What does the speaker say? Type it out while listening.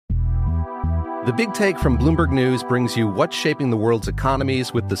The Big Take from Bloomberg News brings you what's shaping the world's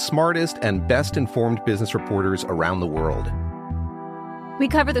economies with the smartest and best-informed business reporters around the world. We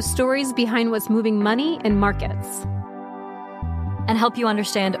cover the stories behind what's moving money and markets. And help you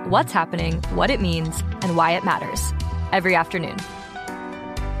understand what's happening, what it means, and why it matters. Every afternoon.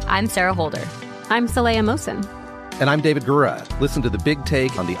 I'm Sarah Holder. I'm Saleha Mohsin. And I'm David Gura. Listen to The Big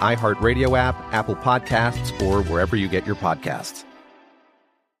Take on the iHeartRadio app, Apple Podcasts, or wherever you get your podcasts.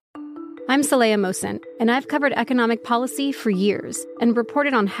 I'm Saleha Mohsin, and I've covered economic policy for years and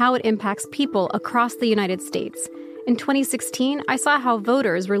reported on how it impacts people across the United States. In 2016, I saw how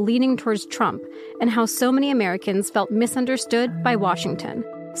voters were leaning towards Trump and how so many Americans felt misunderstood by Washington.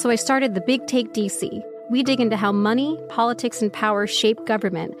 So I started The Big Take DC. We dig into how money, politics, and power shape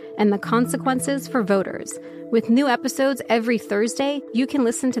government and the consequences for voters. With new episodes every Thursday, you can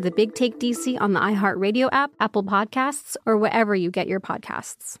listen to The Big Take DC on the iHeartRadio app, Apple Podcasts, or wherever you get your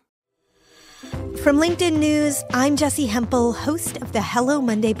podcasts. From LinkedIn News, I'm Jessi Hempel, host of the Hello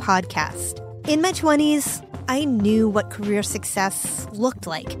Monday podcast. In my 20s, I knew what career success looked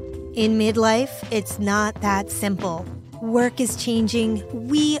like. In midlife, it's not that simple. Work is changing,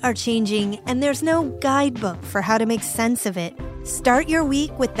 we are changing, and there's no guidebook for how to make sense of it. Start your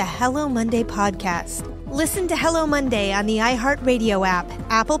week with the Hello Monday podcast. Listen to Hello Monday on the iHeartRadio app,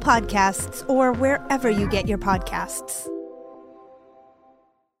 Apple Podcasts, or wherever you get your podcasts.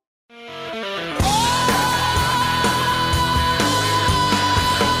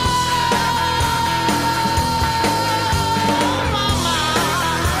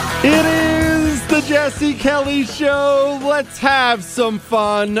 It is the Jesse Kelly Show. Let's have some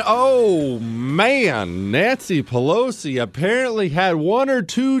fun. Oh, man. Nancy Pelosi apparently had one or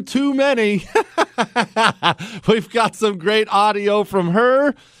two too many. We've got some great audio from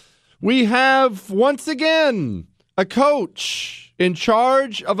her. We have, once again, a coach in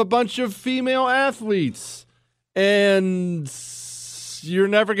charge of a bunch of female athletes. And you're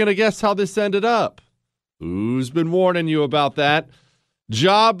never going to guess how this ended up. Who's been warning you about that?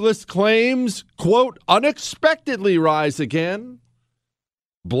 Jobless claims, quote, unexpectedly rise again.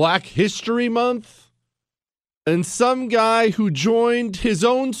 Black History Month. And some guy who joined his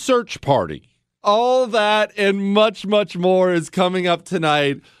own search party. All that and much, much more is coming up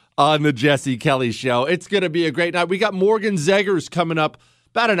tonight on the Jesse Kelly Show. It's going to be a great night. We got Morgan Zegers coming up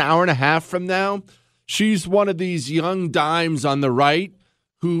about an hour and a half from now. She's one of these young dimes on the right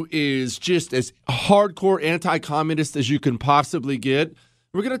who is just as hardcore anti-communist as you can possibly get.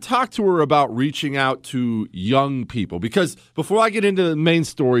 We're going to talk to her about reaching out to young people, because before I get into the main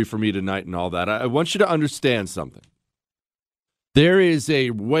story for me tonight and all that, I want you to understand something. There is a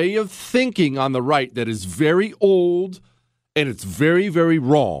way of thinking on the right that is very old, and it's very, very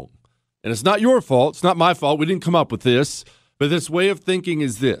wrong. And it's not your fault. It's not my fault. We didn't come up with this. But this way of thinking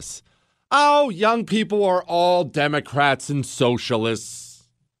is this. Oh, young people are all Democrats and socialists.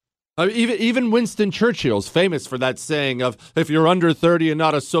 Even Winston Churchill's famous for that saying of, if you're under 30 and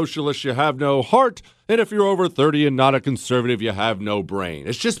not a socialist, you have no heart. And if you're over 30 and not a conservative, you have no brain.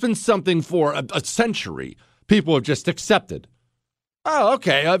 It's just been something for a century. People have just accepted. Oh,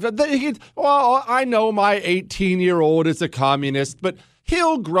 okay. Well, I know my 18-year-old is a communist, but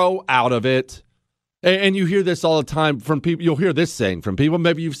he'll grow out of it. And you hear this all the time from people. You'll hear this saying from people.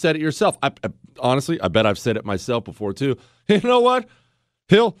 Maybe you've said it yourself. Honestly, I bet I've said it myself before, too. You know what?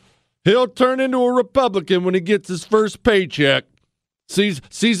 He'll turn into a Republican when he gets his first paycheck. Sees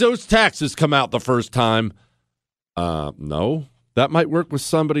those taxes come out the first time. No, that might work with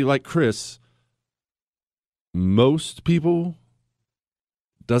somebody like Chris. Most people,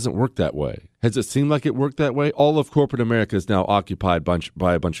 doesn't work that way. Has it seemed like it worked that way? All of corporate America is now occupied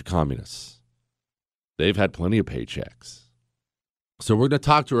by a bunch of communists. They've had plenty of paychecks. So we're going to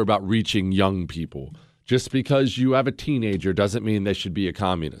talk to her about reaching young people. Just because you have a teenager doesn't mean they should be a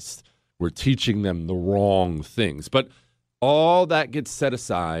communist. We're teaching them the wrong things. But all that gets set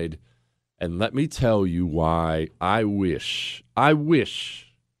aside, and let me tell you why I wish I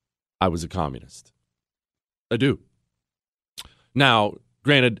was a communist. I do. Now,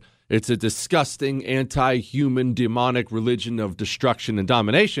 granted, it's a disgusting, anti-human, demonic religion of destruction and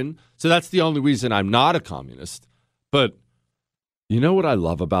domination, so that's the only reason I'm not a communist. But you know what I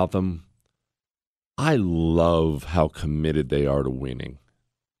love about them? I love how committed they are to winning.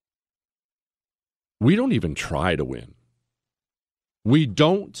 We don't even try to win. We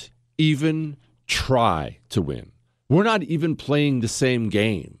don't even try to win. We're not even playing the same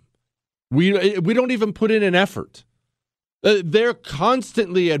game. We don't even put in an effort. They're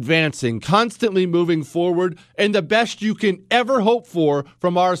constantly advancing, constantly moving forward, and the best you can ever hope for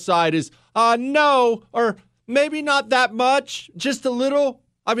from our side is, no, or maybe not that much, just a little.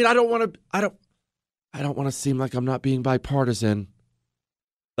 I mean, I don't want to seem like I'm not being bipartisan.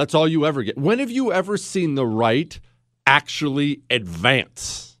 That's all you ever get. When have you ever seen the right actually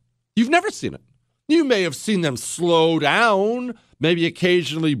advance? You've never seen it. You may have seen them slow down, maybe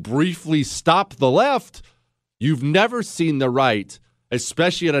occasionally briefly stop the left. You've never seen the right,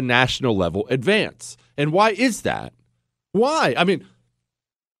 especially at a national level, advance. And why is that? Why? I mean,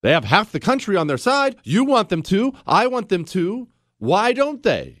 they have half the country on their side. You want them to. I want them to. Why don't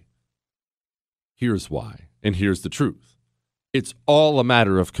they? Here's why, and here's the truth. It's all a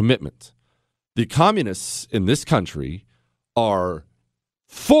matter of commitment. The communists in this country are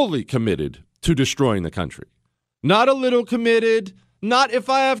fully committed to destroying the country. Not a little committed, not if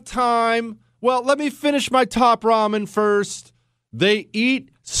I have time. Well, let me finish my top ramen first. They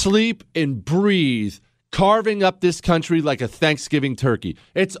eat, sleep, and breathe carving up this country like a Thanksgiving turkey.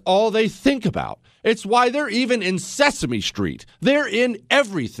 It's all they think about. It's why they're even in Sesame Street. They're in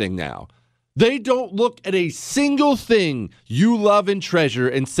everything now. They don't look at a single thing you love and treasure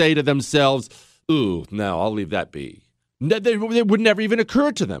and say to themselves, ooh, no, I'll leave that be. It would never even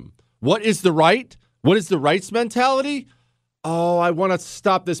occur to them. What is the right? What is the rights mentality? Oh, I want to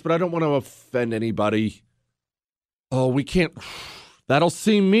stop this, but I don't want to offend anybody. Oh, we can't. That'll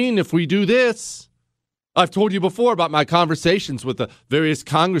seem mean if we do this. I've told you before about my conversations with the various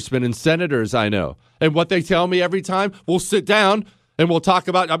congressmen and senators I know. And what they tell me every time, we'll sit down and we'll talk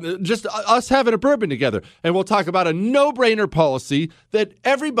about just us having a bourbon together. And we'll talk about a no-brainer policy that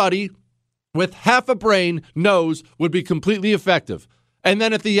everybody with half a brain knows would be completely effective. And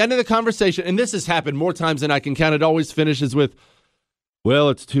then at the end of the conversation, and this has happened more times than I can count, it always finishes with, well,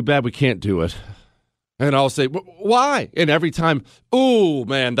 it's too bad we can't do it. And I'll say, why? And every time, oh,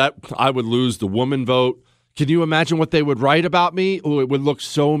 man, that I would lose the woman vote. Can you imagine what they would write about me? Oh, it would look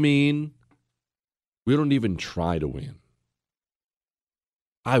so mean. We don't even try to win.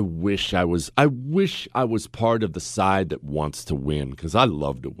 I wish I was part of the side that wants to win, because I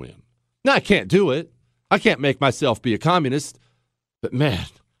love to win. Now, I can't do it. I can't make myself be a communist. But, man,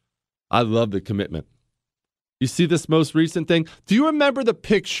 I love the commitment. You see this most recent thing? Do you remember the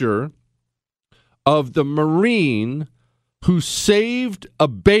picture of the Marine who saved a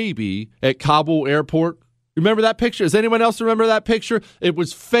baby at Kabul airport? Remember that picture? Does anyone else remember that picture? It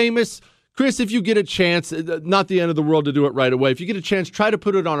was famous. Chris, if you get a chance, not the end of the world to do it right away. If you get a chance, try to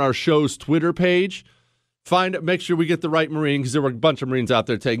put it on our show's Twitter page. Make sure we get the right Marine, because there were a bunch of Marines out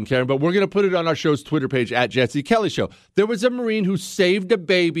there taking care of him. But we're going to put it on our show's Twitter page at Jesse Kelly Show. There was a Marine who saved a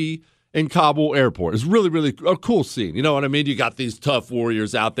baby in Kabul airport. It's really, really a cool scene. You know what I mean? You got these tough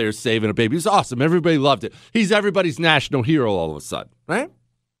warriors out there saving a baby. It's awesome. Everybody loved it. He's everybody's national hero all of a sudden, right?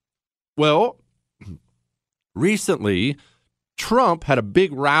 Well, recently, Trump had a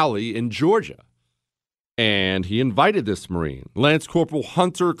big rally in Georgia, and he invited this Marine. Lance Corporal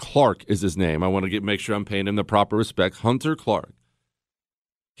Hunter Clark is his name. I want to make sure I'm paying him the proper respect. Hunter Clark.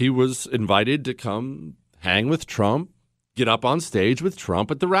 He was invited to come hang with Trump, get up on stage with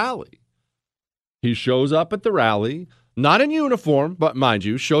Trump at the rally. He shows up at the rally, not in uniform, but mind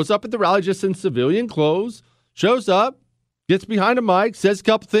you, shows up at the rally just in civilian clothes, shows up, gets behind a mic, says a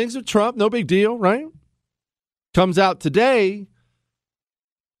couple things with Trump, no big deal, right? Comes out today,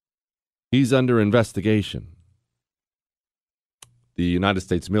 he's under investigation. The United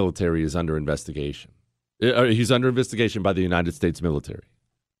States military is under investigation. He's under investigation by the United States military.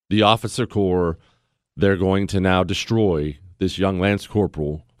 The officer corps, they're going to now destroy this young Lance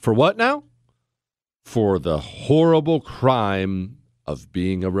Corporal. For what now? For the horrible crime of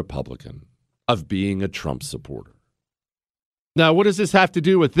being a Republican, of being a Trump supporter. Now, what does this have to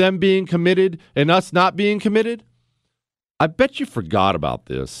do with them being committed and us not being committed? I bet you forgot about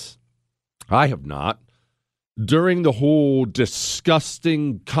this. I have not. During the whole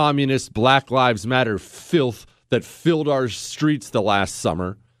disgusting communist Black Lives Matter filth that filled our streets the last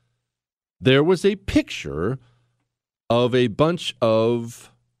summer, there was a picture of a bunch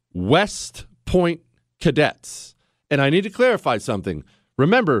of West Point cadets. And I need to clarify something.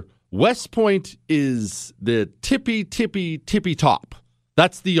 Remember, West Point is the tippy top.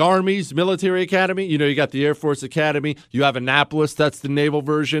 That's the Army's military academy. You know, you got the Air Force Academy. You have Annapolis. That's the naval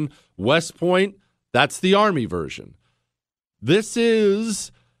version. West Point, that's the Army version. This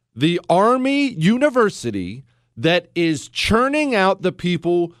is the Army University that is churning out the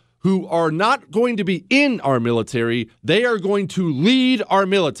people who are not going to be in our military. They are going to lead our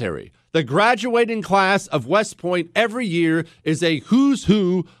military. The graduating class of West Point every year is a who's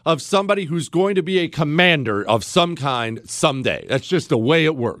who of somebody who's going to be a commander of some kind someday. That's just the way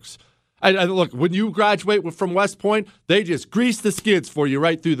it works. And look, when you graduate from West Point, they just grease the skids for you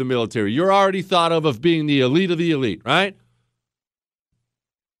right through the military. You're already thought of being the elite, right?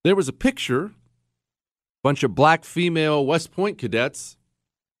 There was a picture Bunch of black female West Point cadets.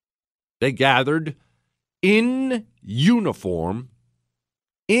 They gathered in uniform.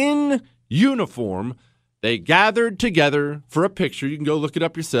 In uniform. They gathered together for a picture. You can go look it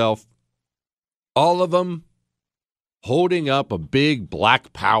up yourself. All of them holding up a big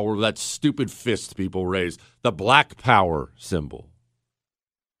black power, that stupid fist people raise, the black power symbol.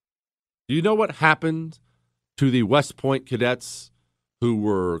 Do you know what happened to the West Point cadets who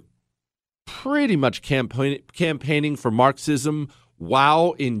were pretty much campaigning for Marxism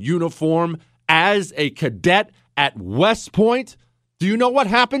while in uniform as a cadet at West Point? Do you know what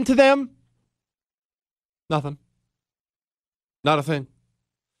happened to them? Nothing. Not a thing.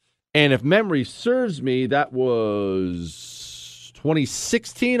 And if memory serves me, that was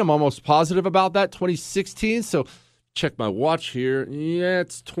 2016. I'm almost positive about that, 2016. So check my watch here. Yeah,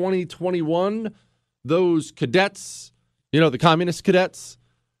 it's 2021. Those cadets, the communist cadets,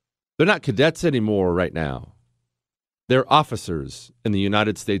 they're not cadets anymore right now. They're officers in the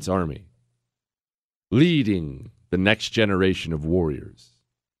United States Army, leading the next generation of warriors.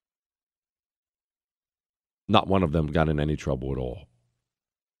 Not one of them got in any trouble at all.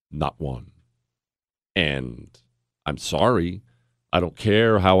 Not one. And I'm sorry. I don't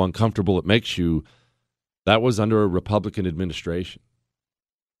care how uncomfortable it makes you. That was under a Republican administration.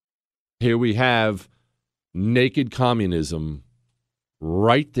 Here we have naked communism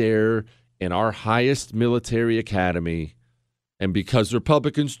right there in our highest military academy. And because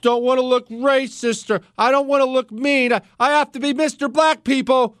Republicans don't want to look racist or I don't want to look mean, I have to be Mr. Black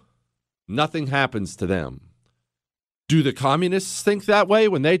people, nothing happens to them. Do the communists think that way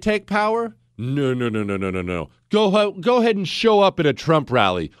when they take power? No. Go ahead and show up at a Trump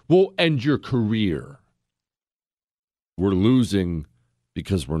rally. We'll end your career. We're losing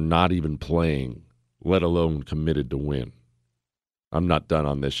because we're not even playing, let alone committed to win. I'm not done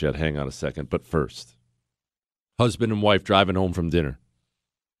on this yet. Hang on a second. But first, husband and wife driving home from dinner.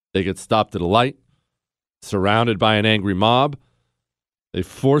 They get stopped at a light, surrounded by an angry mob. They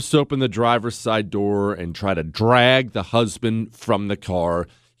force open the driver's side door and try to drag the husband from the car.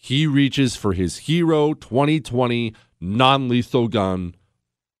 He reaches for his Hero 2020 non-lethal gun.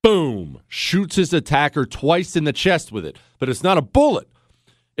 Boom! Shoots his attacker twice in the chest with it. But it's not a bullet.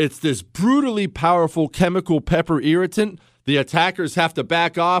 It's this brutally powerful chemical pepper irritant. The attackers have to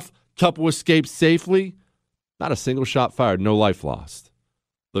back off. Couple escapes safely. Not a single shot fired. No life lost.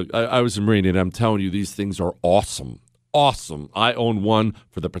 Look, I was a Marine, and I'm telling you, these things are awesome. Awesome. I own one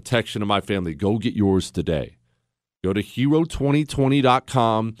for the protection of my family. Go get yours today. Go to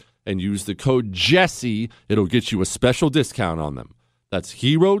hero2020.com and use the code Jesse. It'll get you a special discount on them. That's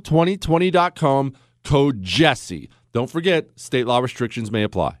hero2020.com, code Jesse. Don't forget, state law restrictions may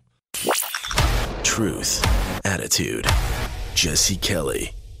apply. Truth, attitude, Jesse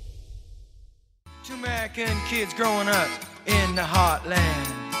Kelly. Two American kids growing up in the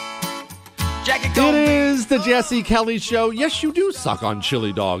heartland. It is the Jesse Kelly Show. Yes, you do suck on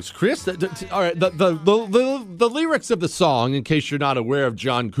chili dogs, Chris. All right, the lyrics of the song, in case you're not aware of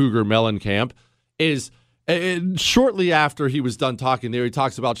John Cougar Mellencamp, is shortly after he was done talking there, he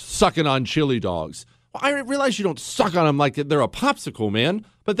talks about sucking on chili dogs. Well, I realize you don't suck on them like they're a popsicle, man,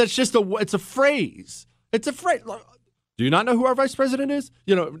 but that's just it's a phrase. It's a phrase. Do you not know who our vice president is?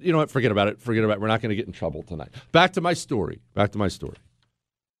 You know what? Forget about it. We're not going to get in trouble tonight. Back to my story.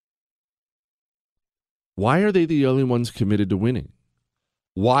 Why are they the only ones committed to winning?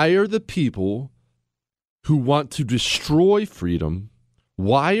 Why are the people who want to destroy freedom,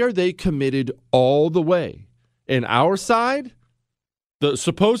 why are they committed all the way? And our side,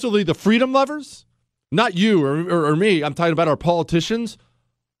 supposedly the freedom lovers, not you or me, I'm talking about our politicians,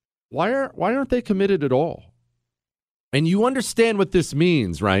 why aren't they committed at all? And you understand what this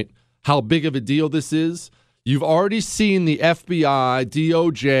means, right? How big of a deal this is? You've already seen the FBI,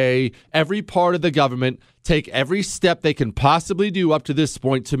 DOJ, every part of the government take every step they can possibly do up to this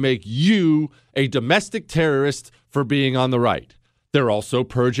point to make you a domestic terrorist for being on the right. They're also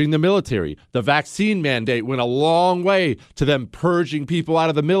purging the military. The vaccine mandate went a long way to them purging people out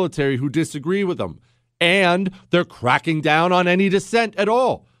of the military who disagree with them. And they're cracking down on any dissent at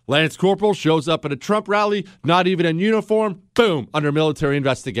all. Lance Corporal shows up at a Trump rally, not even in uniform, boom, under military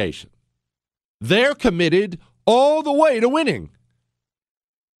investigation. They're committed all the way to winning.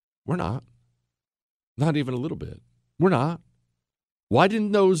 We're not. Not even a little bit. We're not. Why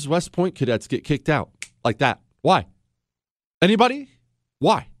didn't those West Point cadets get kicked out like that? Why? Anybody?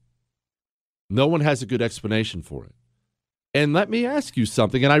 Why? No one has a good explanation for it. And let me ask you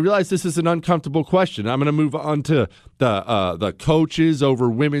something, and I realize this is an uncomfortable question. I'm going to move on to the coaches over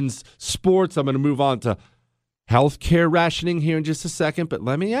women's sports. I'm going to move on to healthcare rationing here in just a second, but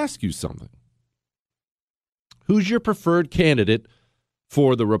let me ask you something. Who's your preferred candidate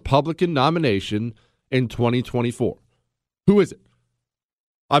for the Republican nomination in 2024? Who is it?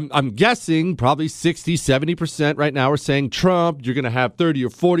 I'm guessing probably 60, 70% right now are saying Trump. You're going to have 30 or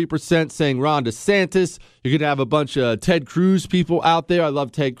 40% saying Ron DeSantis. You're going to have a bunch of Ted Cruz people out there. I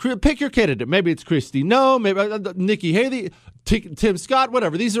love Ted Cruz. Pick your candidate. Maybe it's Kristi Noem, maybe Nikki Haley, Tim Scott,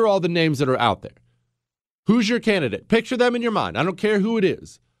 whatever. These are all the names that are out there. Who's your candidate? Picture them in your mind. I don't care who it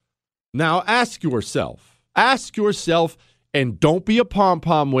is. Now ask yourself, and don't be a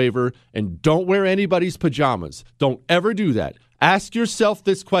pom-pom waver, and don't wear anybody's pajamas. Don't ever do that. Ask yourself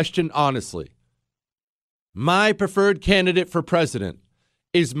this question honestly. My preferred candidate for president.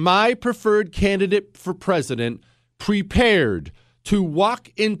 Is my preferred candidate for president prepared to walk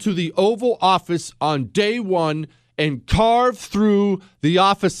into the Oval Office on day one and carve through the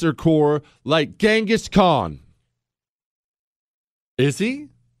officer corps like Genghis Khan? Is he?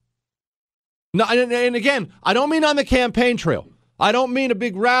 No, and again, I don't mean on the campaign trail. I don't mean a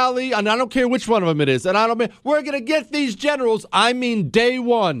big rally, and I don't care which one of them it is. And I don't mean, we're going to get these generals. I mean day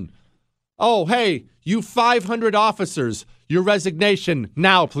one. Oh, hey, you 500 officers, your resignation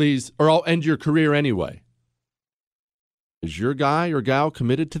now, please, or I'll end your career anyway. Is your guy or gal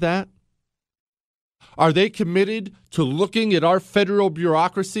committed to that? Are they committed to looking at our federal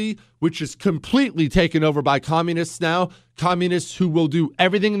bureaucracy, which is completely taken over by communists now, communists who will do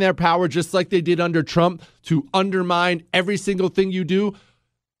everything in their power, just like they did under Trump, to undermine every single thing you do?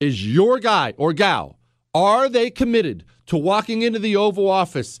 Is your guy or gal, are they committed to walking into the Oval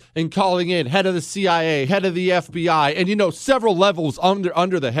Office and calling in head of the CIA, head of the FBI, and, several levels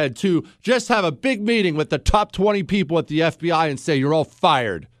under the head, too? Just have a big meeting with the top 20 people at the FBI and say, you're all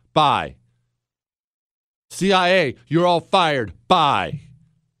fired. Bye. CIA, you're all fired. Bye.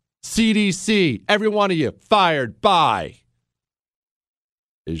 CDC, every one of you, fired. Bye.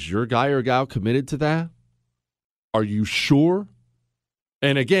 Is your guy or gal committed to that? Are you sure?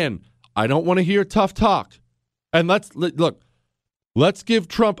 And again, I don't want to hear tough talk. And let's give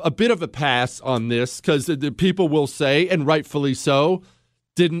Trump a bit of a pass on this, because the people will say, and rightfully so,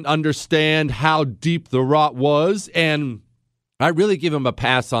 didn't understand how deep the rot was. And I really give him a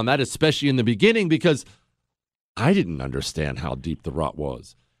pass on that, especially in the beginning, because I didn't understand how deep the rot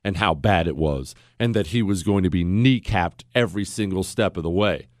was and how bad it was, and that he was going to be kneecapped every single step of the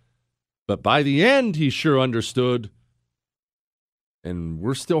way. But by the end, he sure understood. And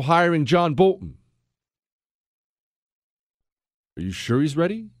we're still hiring John Bolton. Are you sure he's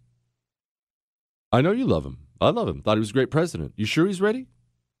ready? I know you love him. I love him. Thought he was a great president. You sure he's ready?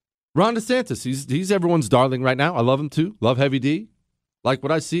 Ron DeSantis, he's everyone's darling right now. I love him too. Love Heavy D. Like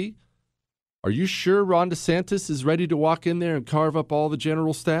what I see. Are you sure Ron DeSantis is ready to walk in there and carve up all the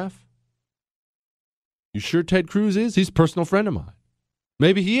general staff? You sure Ted Cruz is? He's a personal friend of mine.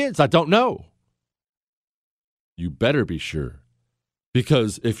 Maybe he is. I don't know. You better be sure.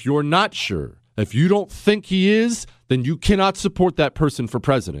 Because if you're not sure, if you don't think he is, then you cannot support that person for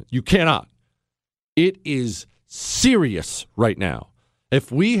president. You cannot. It is serious right now.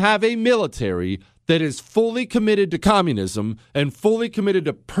 If we have a military that is fully committed to communism and fully committed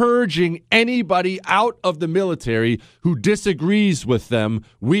to purging anybody out of the military who disagrees with them,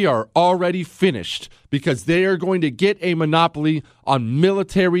 we are already finished, because they are going to get a monopoly on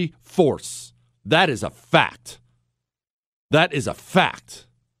military force. That is a fact. That is a fact.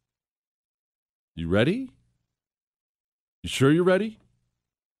 You ready? You sure you're ready?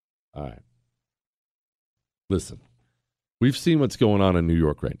 All right. Listen, we've seen what's going on in New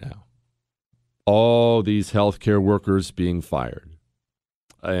York right now. All these healthcare workers being fired.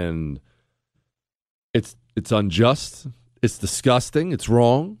 And it's unjust. It's disgusting. It's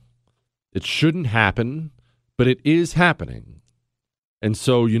wrong. It shouldn't happen, but it is happening. And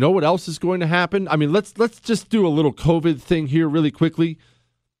so, you know what else is going to happen? I mean, let's just do a little COVID thing here really quickly.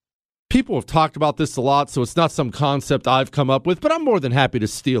 People have talked about this a lot, so it's not some concept I've come up with, but I'm more than happy to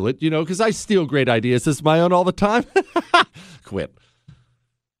steal it, because I steal great ideas as my own all the time. Quit.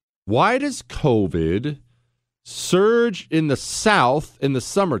 Why does COVID surge in the South in the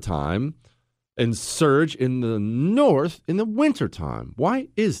summertime and surge in the North in the wintertime? Why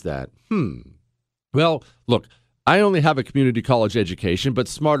is that? Well, look, I only have a community college education, but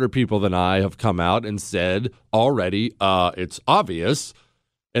smarter people than I have come out and said already, it's obvious.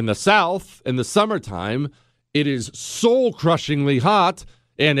 In the South, in the summertime, it is soul-crushingly hot,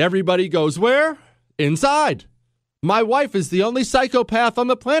 and everybody goes where? Inside. My wife is the only psychopath on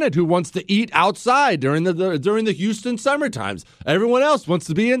the planet who wants to eat outside during the Houston summer times. Everyone else wants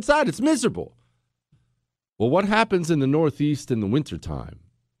to be inside. It's miserable. Well, what happens in the Northeast in the wintertime?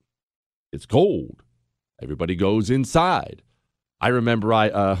 It's cold. Everybody goes inside. I remember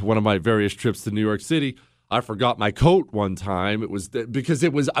one of my various trips to New York City, I forgot my coat one time. It was because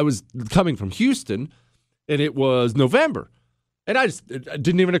I was coming from Houston, and it was November. And it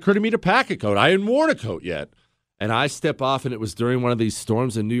didn't even occur to me to pack a coat. I hadn't worn a coat yet. And I step off, and it was during one of these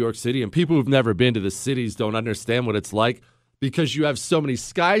storms in New York City. And people who've never been to the cities don't understand what it's like because you have so many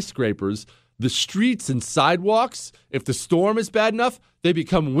skyscrapers. The streets and sidewalks, if the storm is bad enough, they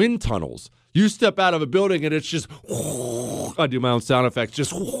become wind tunnels. You step out of a building, and it's just, I do my own sound effects,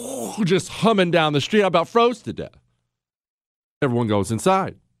 just humming down the street. I about froze to death. Everyone goes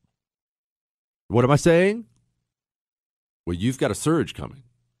inside. What am I saying? Well, you've got a surge coming.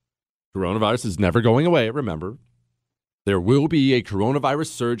 Coronavirus is never going away, remember. There will be a coronavirus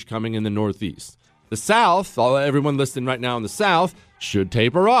surge coming in the Northeast. The South, everyone listening right now in the South, should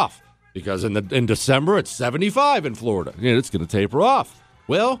taper off because in December it's 75 in Florida. Yeah, it's going to taper off.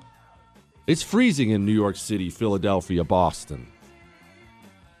 Well, it's freezing in New York City, Philadelphia, Boston.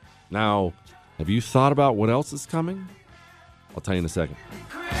 Now, have you thought about what else is coming? I'll tell you in a second.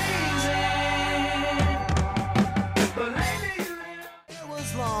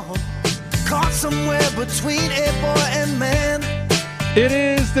 Caught somewhere between a boy and man. It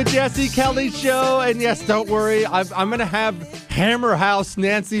is the Jesse Kelly Show, and yes, don't worry, I'm going to have Hammer House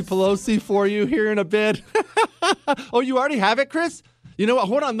Nancy Pelosi for you here in a bit. Oh, you already have it, Chris? You know what?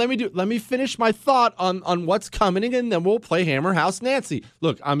 Hold on. Let me finish my thought on what's coming, and then we'll play Hammer House Nancy.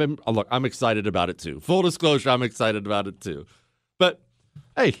 Look, I'm excited about it too. Full disclosure, I'm excited about it too. But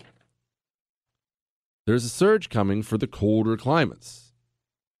hey, there's a surge coming for the colder climates.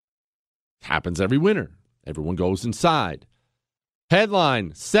 Happens every winter. Everyone goes inside.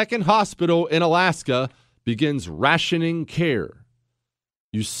 Headline: second hospital in Alaska begins rationing care.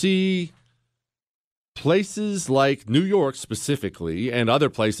 You see places like New York specifically and other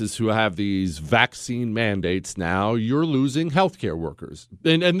places who have these vaccine mandates now, you're losing healthcare workers.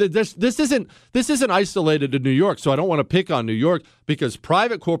 And this isn't isolated to New York, so I don't want to pick on New York because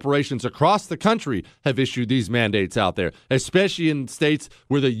private corporations across the country have issued these mandates out there, especially in states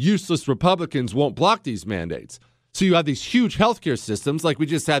where the useless Republicans won't block these mandates. So you have these huge healthcare systems, like we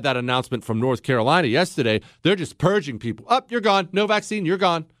just had that announcement from North Carolina yesterday. They're just purging people. You're gone. No vaccine, you're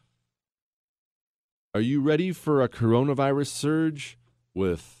gone. Are you ready for a coronavirus surge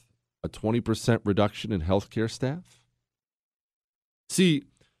with a 20% reduction in healthcare staff? See,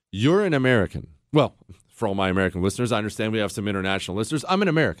 you're an American. Well, for all my American listeners, I understand we have some international listeners. I'm an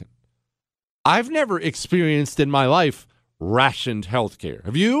American. I've never experienced in my life rationed healthcare.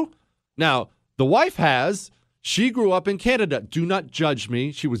 Have you? Now, the wife has. She grew up in Canada. Do not judge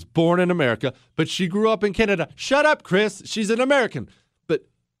me. She was born in America, but she grew up in Canada. Shut up, Chris. She's an American. But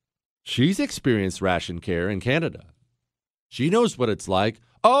she's experienced ration care in Canada. She knows what it's like.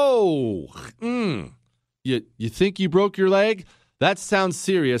 Oh, you think you broke your leg? That sounds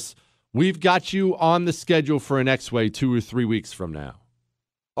serious. We've got you on the schedule for an X-ray 2 or 3 weeks from now.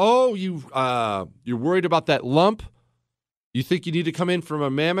 Oh, you're worried about that lump? You think you need to come in from a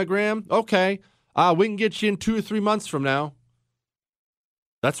mammogram? Okay. We can get you in 2 or 3 months from now.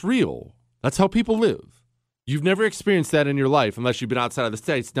 That's real. That's how people live. You've never experienced that in your life unless you've been outside of the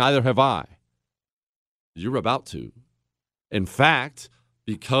States. Neither have I. You're about to. In fact,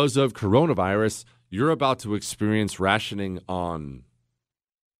 because of coronavirus, you're about to experience rationing on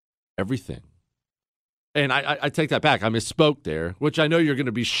everything. And I take that back. I misspoke there, which I know you're going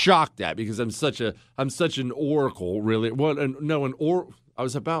to be shocked at because I'm such an oracle, really. Well,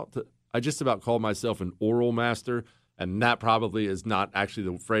 I just about called myself an oral master, and that probably is not actually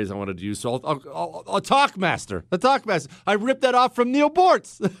the phrase I wanted to use. So I'll talk master. A talk master. I ripped that off from Neil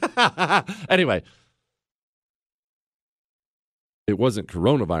Bortz. Anyway, it wasn't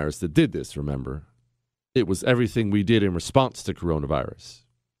coronavirus that did this, remember? It was everything we did in response to coronavirus.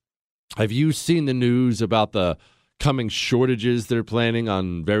 Have you seen the news about the coming shortages they're planning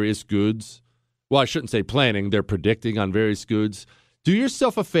on various goods? Well, I shouldn't say planning. They're predicting on various goods. Do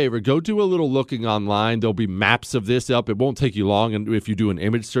yourself a favor. Go do a little looking online. There'll be maps of this up. It won't take you long. And if you do an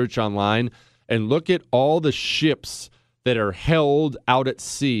image search online and look at all the ships that are held out at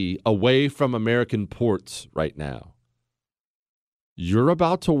sea away from American ports right now. You're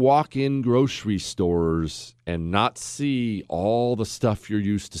about to walk in grocery stores and not see all the stuff you're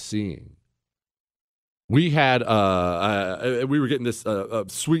used to seeing. We had we were getting this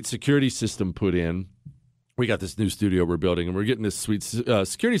sweet security system put in. We got this new studio we're building, and we're getting this sweet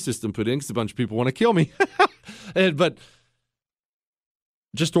security system put in because a bunch of people want to kill me. But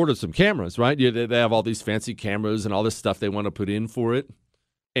just ordered some cameras, right? They have all these fancy cameras and all this stuff they want to put in for it.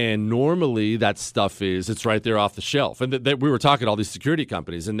 And normally that stuff it's right there off the shelf. And we were talking to all these security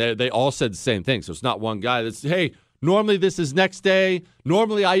companies, and they all said the same thing. So it's not one guy that's, hey, normally this is next day.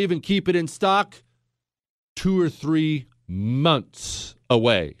 Normally I even keep it in stock. 2 or 3 months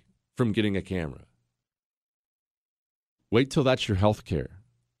away from getting a camera. Wait till that's your health care.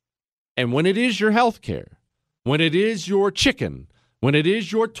 And when it is your health care, when it is your chicken, when it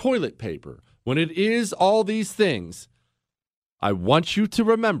is your toilet paper, when it is all these things, I want you to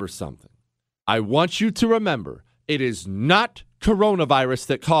remember something. I want you to remember it is not coronavirus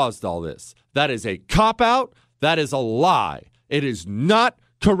that caused all this. That is a cop-out. That is a lie. It is not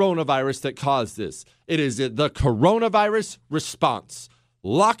coronavirus that caused this. It is the coronavirus response.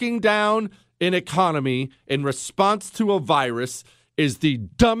 Locking down an economy in response to a virus is the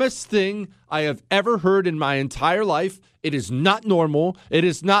dumbest thing I have ever heard in my entire life. It is not normal. It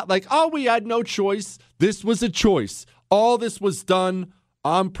is not like, oh, we had no choice. This was a choice. All this was done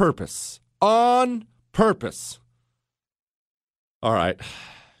on purpose. On purpose. All right,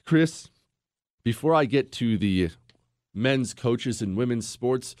 Chris, before I get to the men's coaches and women's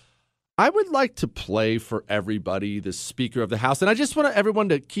sports, I would like to play for everybody the Speaker of the House. And I just want everyone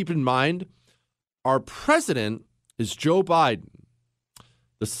to keep in mind, our president is Joe Biden.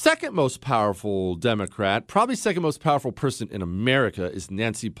 The second most powerful Democrat, probably second most powerful person in America, is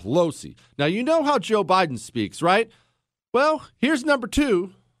Nancy Pelosi. Now, you know how Joe Biden speaks, right? Well, here's number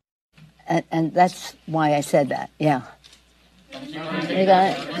 2. And that's why I said that, yeah. You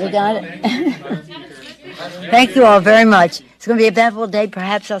got it? You got it? Thank you all very much. It's going to be an eventful day.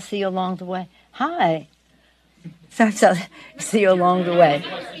 Perhaps I'll see you along the way. Hi. Perhaps I'll see you along the way.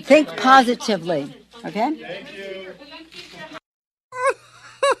 Think positively, okay? Thank you.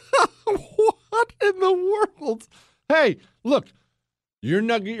 What in the world? Hey, look, you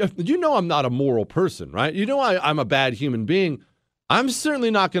know I'm not a moral person, right? You know I'm a bad human being. I'm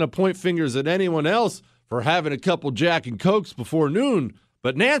certainly not going to point fingers at anyone else for having a couple Jack and Cokes before noon.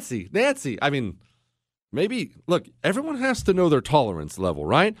 But Nancy, I mean, maybe, look, everyone has to know their tolerance level,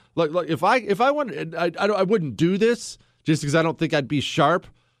 right? Look, if I wanted, I wouldn't do this just because I don't think I'd be sharp.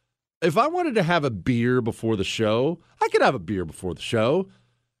 If I wanted to have a beer before the show, I could have a beer before the show.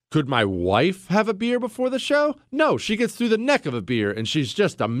 Could my wife have a beer before the show? No, she gets through the neck of a beer, and she's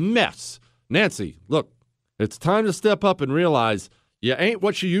just a mess. Nancy, look, it's time to step up and realize you ain't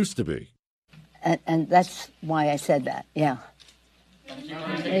what you used to be. And that's why I said that, yeah.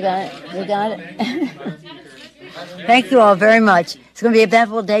 You got it? You got it? Thank you all very much. It's going to be an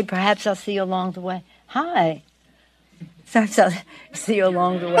eventful day. Perhaps I'll see you along the way. Hi. Perhaps I'll see you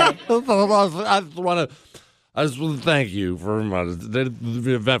along the way. I just want to thank you for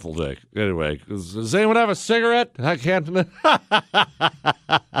the eventful day. Anyway, does anyone have a cigarette? I can't.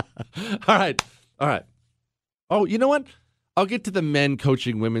 All right. Oh, you know what? I'll get to the men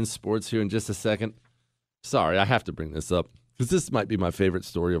coaching women's sports here in just a second. Sorry, I have to bring this up because this might be my favorite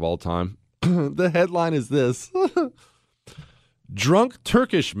story of all time. The headline is this. Drunk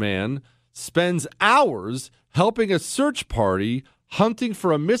Turkish man spends hours helping a search party hunting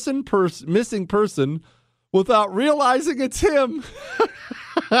for a missing person without realizing it's him.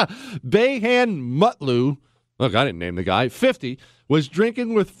 Bayhan Mutlu, look, I didn't name the guy, 50, was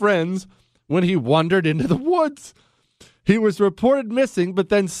drinking with friends when he wandered into the woods. He was reported missing, but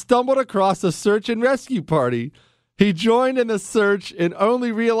then stumbled across a search and rescue party. He joined in the search and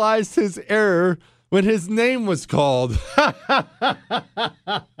only realized his error when his name was called. How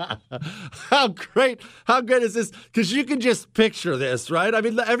great is this? Because you can just picture this, right? I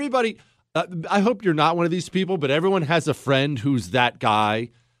mean, everybody, I hope you're not one of these people, but everyone has a friend who's that guy.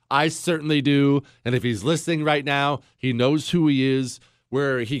 I certainly do. And if he's listening right now, he knows who he is,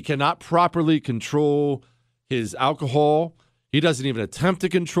 where he cannot properly control his alcohol. He doesn't even attempt to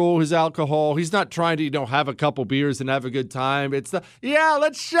control his alcohol. He's not trying to, have a couple beers and have a good time. It's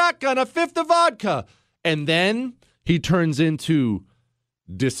let's shotgun a fifth of vodka. And then he turns into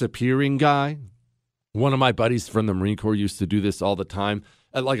disappearing guy. One of my buddies from the Marine Corps used to do this all the time.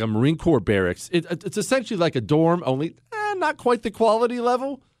 At like a Marine Corps barracks. It's essentially like a dorm, only not quite the quality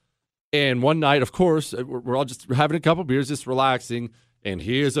level. And one night, of course, we're all just having a couple beers, just relaxing. And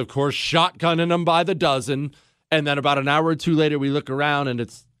he is, of course, shotgunning them by the dozen. And then about an hour or two later, we look around and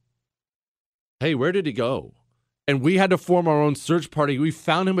it's, hey, where did he go? And we had to form our own search party. We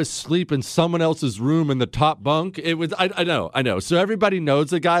found him asleep in someone else's room in the top bunk. It was, I know. So everybody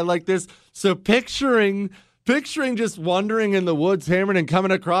knows a guy like this. So picturing just wandering in the woods, hammering and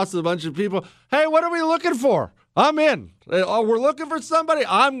coming across a bunch of people. Hey, what are we looking for? I'm in. Oh, we're looking for somebody.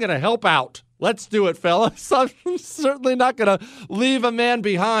 I'm going to help out. Let's do it, fellas. I'm certainly not going to leave a man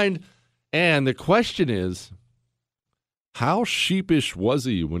behind. And the question is, how sheepish was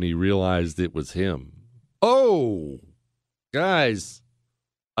he when he realized it was him? Oh, guys,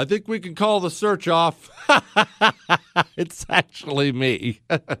 I think we can call the search off. It's actually me.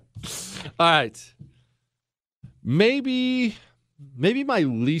 All right. Maybe my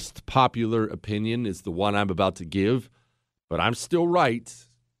least popular opinion is the one I'm about to give, but I'm still right.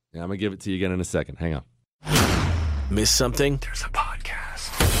 And I'm going to give it to you again in a second. Hang on. Miss something? There's a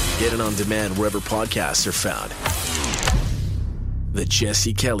podcast. Get it on demand wherever podcasts are found. The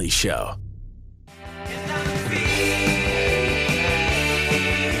Jesse Kelly Show.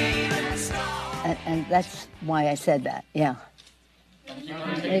 And that's why I said that, yeah.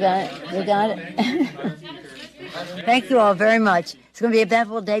 We got it. Thank you all very much. It's going to be a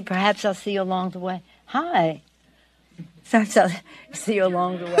eventful day. Perhaps I'll see you along the way. Hi. Perhaps I'll see you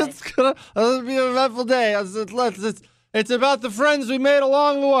along the way. It's going to be an eventful day. It's about the friends we made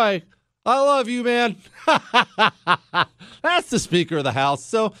along the way. I love you, man. That's the Speaker of the House.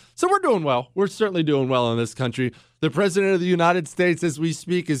 So we're doing well. We're certainly doing well in this country. The President of the United States, as we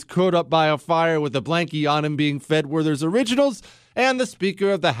speak, is curled up by a fire with a blankie on him being fed Werther's Originals. And the Speaker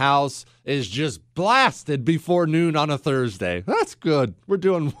of the House is just blasted before noon on a Thursday. That's good. We're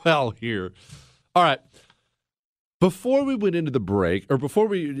doing well here. All right. Before we went into the break,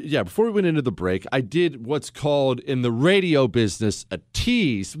 I did what's called in the radio business a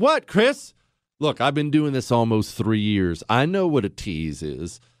tease. What, Chris? Look, I've been doing this almost 3 years. I know what a tease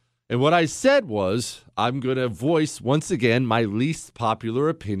is. And what I said was, I'm going to voice once again my least popular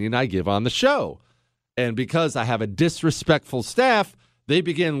opinion I give on the show. And because I have a disrespectful staff, they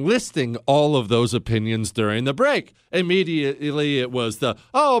began listing all of those opinions during the break. Immediately it was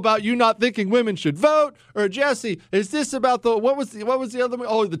about you not thinking women should vote, or Jesse, is this about what was the other one?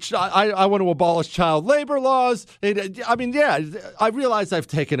 Oh, I want to abolish child labor laws. I realize I've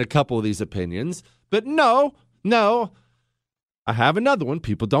taken a couple of these opinions, but no, I have another one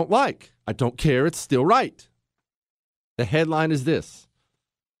people don't like. I don't care, it's still right. The headline is this.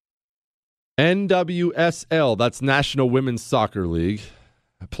 NWSL, that's National Women's Soccer League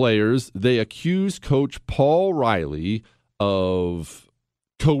players, they accuse Coach Paul Riley of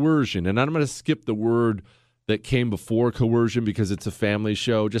coercion. And I'm going to skip the word that came before coercion because it's a family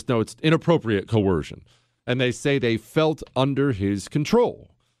show. Just know it's inappropriate coercion. And they say they felt under his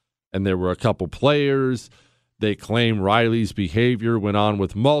control. And there were a couple players. They claim Riley's behavior went on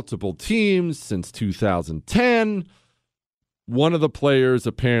with multiple teams since 2010. One of the players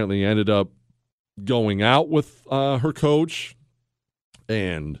apparently ended up going out with her coach,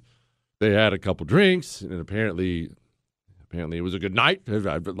 and they had a couple drinks, and apparently it was a good night.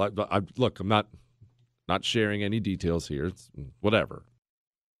 Look, I'm not sharing any details here. It's whatever.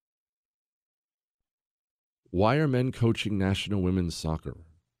 Why are men coaching National Women's Soccer?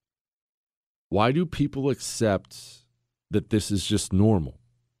 Why do people accept that this is just normal?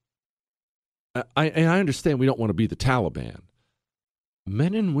 I understand we don't want to be the Taliban.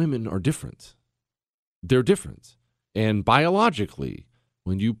 Men and women are different. They're different. And biologically,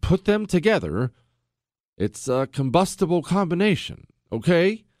 when you put them together, it's a combustible combination,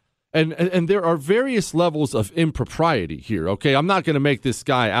 okay? And there are various levels of impropriety here, okay? I'm not going to make this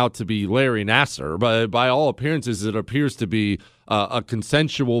guy out to be Larry Nassar, but by all appearances, it appears to be a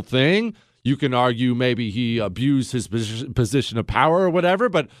consensual thing. You can argue maybe he abused his position of power or whatever,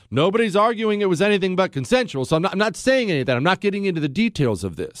 but nobody's arguing it was anything but consensual. So I'm not saying any of that. I'm not getting into the details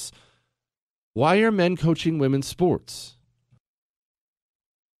of this. Why are men coaching women's sports?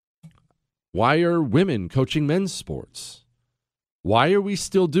 Why are women coaching men's sports? Why are we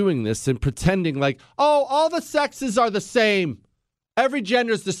still doing this and pretending like, oh, all the sexes are the same. Every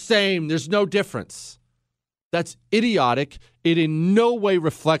gender is the same. There's no difference. That's idiotic. It in no way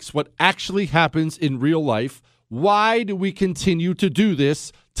reflects what actually happens in real life. Why do we continue to do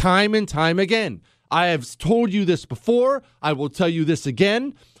this time and time again? I have told you this before. I will tell you this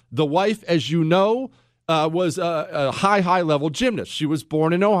again. The wife, as you know, was a high-level gymnast. She was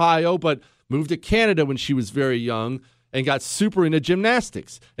born in Ohio, but moved to Canada when she was very young and got super into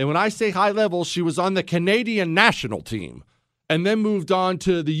gymnastics. And when I say high-level, she was on the Canadian national team. And then moved on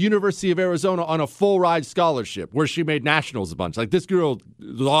to the University of Arizona on a full-ride scholarship where she made nationals a bunch. Like, this girl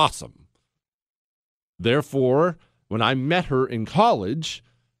was awesome. Therefore, when I met her in college,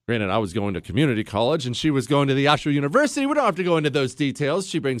 granted, I was going to community college and she was going to the actual university. We don't have to go into those details.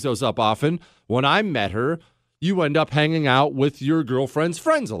 She brings those up often. When I met her, you end up hanging out with your girlfriend's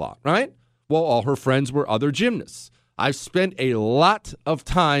friends a lot, right? Well, all her friends were other gymnasts. I've spent a lot of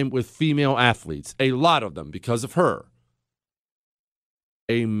time with female athletes, a lot of them because of her.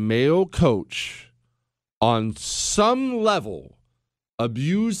 A male coach on some level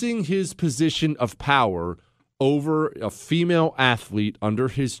abusing his position of power over a female athlete under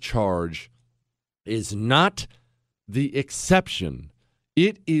his charge is not the exception.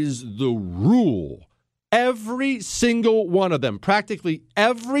 It is the rule. Every single one of them, practically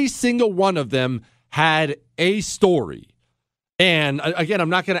every single one of them, had a story. And again, I'm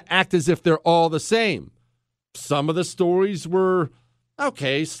not going to act as if they're all the same. Some of the stories were,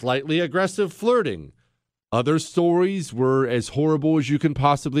 okay, slightly aggressive flirting. Other stories were as horrible as you can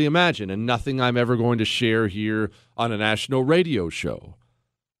possibly imagine, and nothing I'm ever going to share here on a national radio show.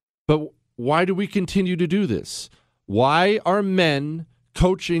 But why do we continue to do this? Why are men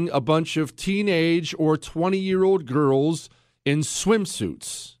coaching a bunch of teenage or 20-year-old girls in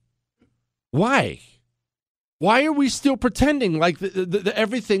swimsuits? Why? Why are we still pretending like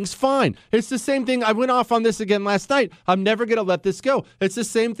everything's fine? It's the same thing. I went off on this again last night. I'm never going to let this go. It's the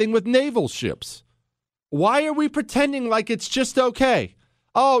same thing with naval ships. Why are we pretending like it's just okay?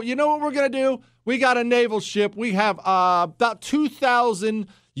 Oh, you know what we're going to do? We got a naval ship. We have about 2,000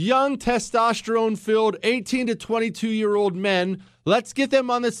 young testosterone-filled 18 to 22-year-old men. Let's get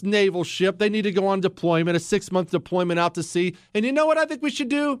them on this naval ship. They need to go on deployment, a 6-month deployment out to sea. And you know what I think we should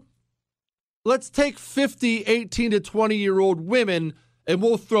do? Let's take 50 18 to 20-year-old women, and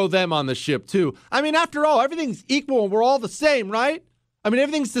we'll throw them on the ship, too. I mean, after all, everything's equal, and we're all the same, right? I mean,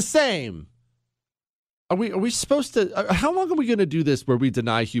 everything's the same. Are we supposed to... how long are we going to do this where we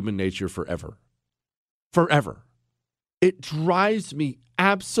deny human nature forever? Forever. It drives me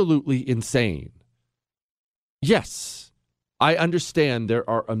absolutely insane. Yes, I understand there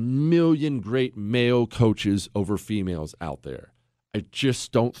are a million great male coaches over females out there. I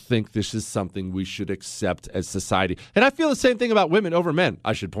just don't think this is something we should accept as society. And I feel the same thing about women over men,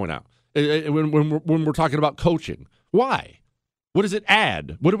 I should point out, when we're talking about coaching. Why? What does it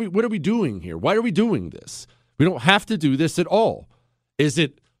add? What are we doing here? Why are we doing this? We don't have to do this at all. Is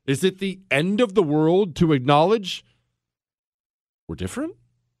it the end of the world to acknowledge we're different?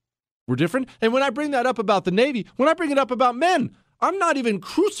 We're different? And when I bring that up about the Navy, when I bring it up about men, I'm not even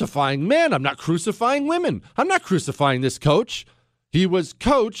crucifying men. I'm not crucifying women. I'm not crucifying this coach. He was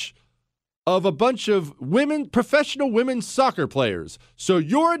coach of a bunch of professional women's soccer players. So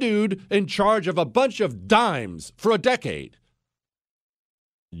you're a dude in charge of a bunch of dimes for a decade.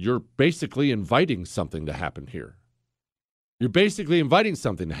 You're basically inviting something to happen here. You're basically inviting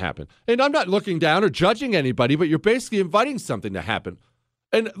something to happen. And I'm not looking down or judging anybody, but you're basically inviting something to happen.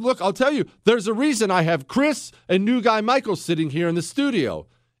 And look, I'll tell you, there's a reason I have Chris and new guy Michael sitting here in the studio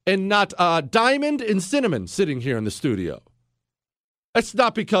and not Diamond and Cinnamon sitting here in the studio. It's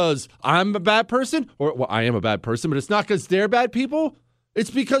not because I'm a bad person, well, I am a bad person, but it's not because they're bad people. It's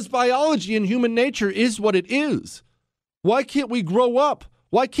because biology and human nature is what it is. Why can't we grow up?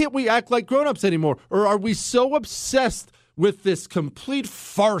 Why can't we act like grown-ups anymore? Or are we so obsessed with this complete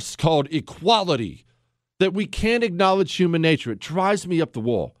farce called equality that we can't acknowledge human nature? It drives me up the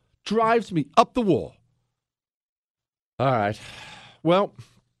wall. Drives me up the wall. All right. Well,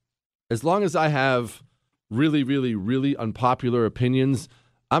 as long as I have really, really, really unpopular opinions,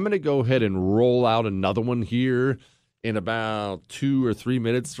 I'm going to go ahead and roll out another one here in about 2 or 3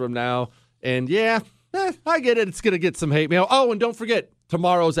 minutes from now. And yeah, I get it. It's going to get some hate mail. Oh, and don't forget,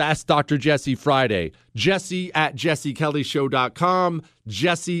 tomorrow's Ask Dr. Jesse Friday. Jesse@JesseKellyShow.com.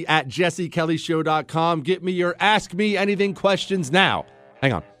 Jesse@JesseKellyShow.com. Get me your Ask Me Anything questions now.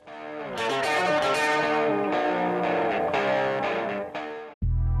 Hang on.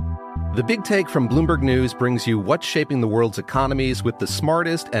 The Big Take from Bloomberg News brings you what's shaping the world's economies with the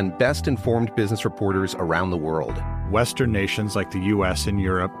smartest and best-informed business reporters around the world. Western nations like the U.S. and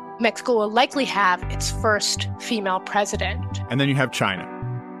Europe. Mexico will likely have its first female president. And then you have China.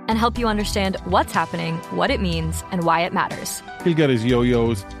 And help you understand what's happening, what it means, and why it matters. He'll get his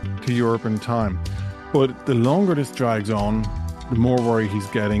yo-yos to Europe in time. But the longer this drags on, the more worry he's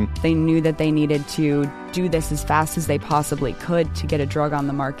getting. They knew that they needed to do this as fast as they possibly could to get a drug on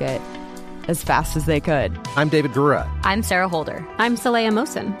the market as fast as they could. I'm David Gura. I'm Sarah Holder. I'm Saleha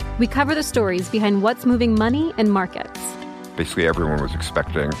Mohsin. We cover the stories behind what's moving money and markets. Basically, everyone was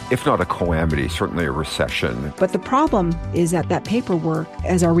expecting, if not a calamity, certainly a recession. But the problem is that paperwork,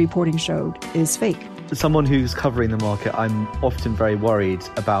 as our reporting showed, is fake. As someone who's covering the market, I'm often very worried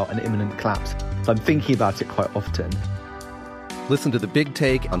about an imminent collapse. So I'm thinking about it quite often. Listen to The Big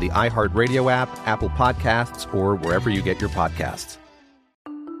Take on the iHeartRadio app, Apple Podcasts, or wherever you get your podcasts.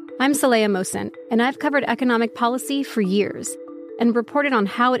 I'm Saleha Mohsin, and I've covered economic policy for years and reported on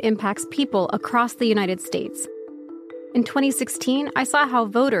how it impacts people across the United States. In 2016, I saw how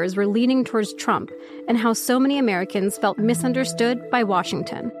voters were leaning towards Trump and how so many Americans felt misunderstood by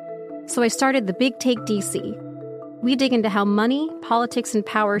Washington. So I started The Big Take DC. We dig into how money, politics, and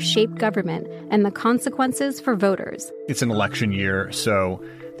power shape government and the consequences for voters. It's an election year, so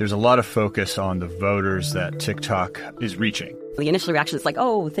there's a lot of focus on the voters that TikTok is reaching. The initial reaction is like,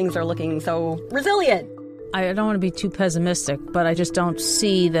 oh, things are looking so resilient. I don't want to be too pessimistic, but I just don't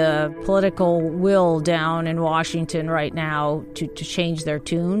see the political will down in Washington right now to change their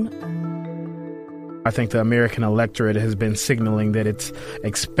tune. I think the American electorate has been signaling that it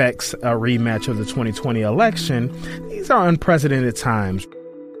expects a rematch of the 2020 election. These are unprecedented times.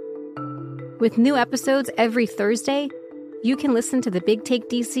 With new episodes every Thursday, you can listen to The Big Take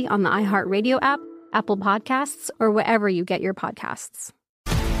DC on the iHeartRadio app, Apple Podcasts, or wherever you get your podcasts.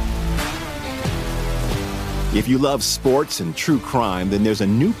 If you love sports and true crime, then there's a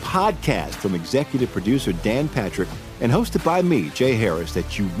new podcast from executive producer Dan Patrick and hosted by me, Jay Harris,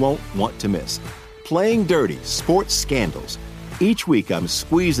 that you won't want to miss. Playing Dirty: Sports Scandals. Each week, I'm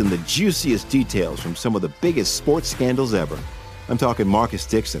squeezing the juiciest details from some of the biggest sports scandals ever. I'm talking Marcus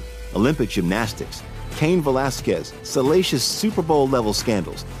Dixon, Olympic gymnastics, Cain Velasquez, salacious Super Bowl-level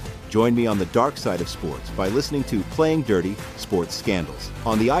scandals. Join me on the dark side of sports by listening to Playing Dirty: Sports Scandals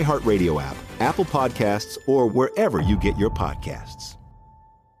on the iHeartRadio app, Apple Podcasts, or wherever you get your podcasts.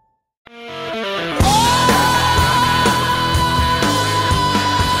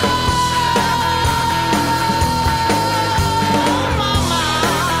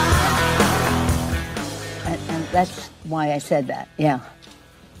 And that's why I said that, yeah.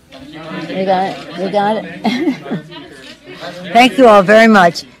 We got it. Thank you all very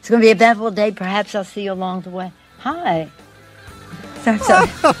much. It's going to be a eventful day. Perhaps I'll see you along the way. Hi. Sorry.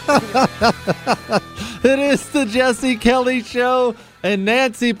 It is the Jesse Kelly Show and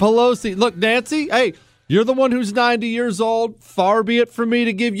Nancy Pelosi. Look, Nancy, hey, you're the one who's 90 years old. Far be it from me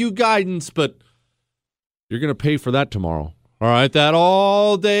to give you guidance, but you're going to pay for that tomorrow. All right, that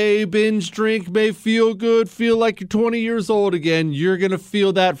all-day binge drink may feel good, feel like you're 20 years old again. You're going to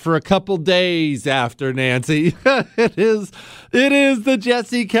feel that for a couple days after, Nancy. It is the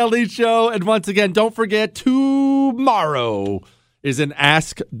Jesse Kelly Show. And once again, don't forget, tomorrow is an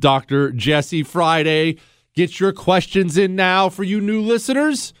Ask Dr. Jesse Friday. Get your questions in now for you new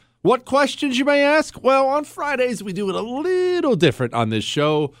listeners. What questions, you may ask? Well, on Fridays, we do it a little different on this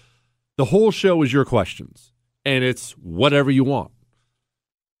show. The whole show is your questions. And it's whatever you want.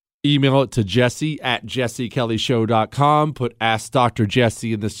 Email it to Jesse at jessekellyshow.com. Put Ask Dr.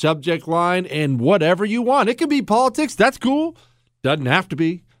 Jesse in the subject line and whatever you want. It can be politics. That's cool. Doesn't have to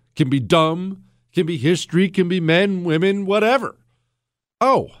be. Can be dumb. Can be history. Can be men, women, whatever.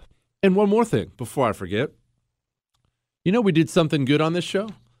 Oh, and one more thing before I forget. You know we did something good on this show?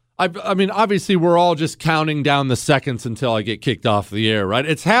 I mean, obviously, we're all just counting down the seconds until I get kicked off the air, right?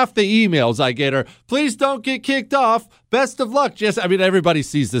 It's half the emails I get are, please don't get kicked off. Best of luck, Jess. I mean, everybody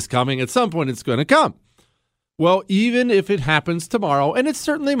sees this coming. At some point, it's going to come. Well, even if it happens tomorrow, and it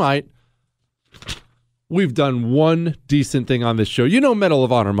certainly might, we've done one decent thing on this show. You know Medal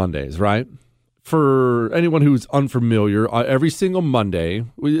of Honor Mondays, right? For anyone who's unfamiliar, every single Monday,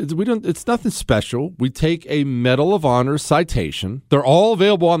 we don't. It's nothing special. We take a Medal of Honor citation. They're all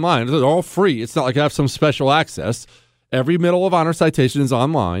available online. They're all free. It's not like I have some special access. Every Medal of Honor citation is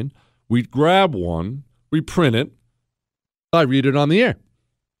online. We grab one, we print it, I read it on the air.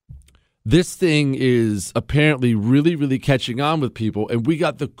 This thing is apparently really, really catching on with people, and we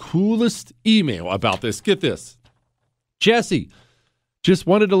got the coolest email about this. Get this. Jesse, just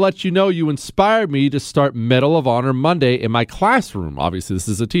wanted to let you know you inspired me to start Medal of Honor Monday in my classroom. Obviously, this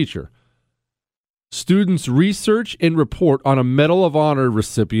is a teacher. Students research and report on a Medal of Honor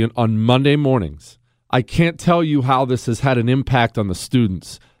recipient on Monday mornings. I can't tell you how this has had an impact on the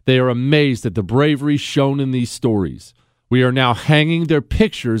students. They are amazed at the bravery shown in these stories. We are now hanging their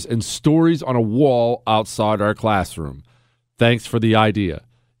pictures and stories on a wall outside our classroom. Thanks for the idea.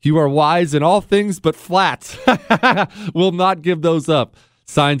 You are wise in all things but flats. Will not give those up.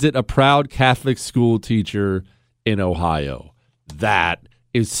 Signs it a proud Catholic school teacher in Ohio. That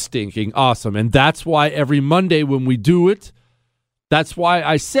is stinking awesome. And that's why every Monday when we do it, that's why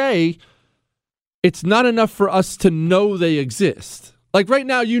I say it's not enough for us to know they exist. Like right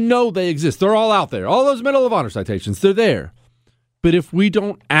now, you know they exist. They're all out there. All those Medal of Honor citations, they're there. But if we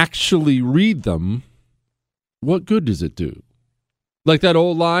don't actually read them, what good does it do? Like that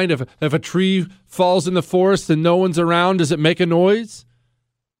old line, if a tree falls in the forest and no one's around, does it make a noise?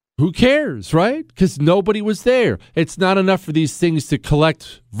 Who cares, right? Because nobody was there. It's not enough for these things to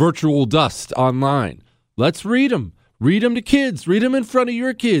collect virtual dust online. Let's read them. Read them to kids. Read them in front of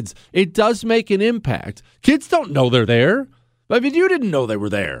your kids. It does make an impact. Kids don't know they're there. I mean, you didn't know they were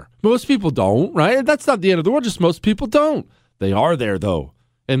there. Most people don't, right? That's not the end of the world. Just most people don't. They are there, though.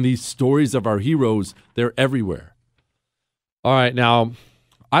 And these stories of our heroes, they're everywhere. All right, now,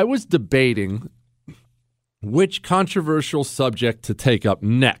 I was debating which controversial subject to take up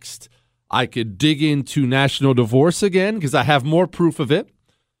next. I could dig into national divorce again because I have more proof of it.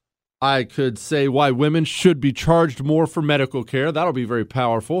 I could say why women should be charged more for medical care. That'll be very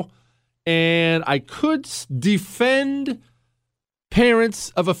powerful. And I could defend parents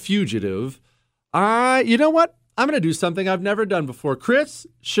of a fugitive. You know what? I'm going to do something I've never done before. Chris,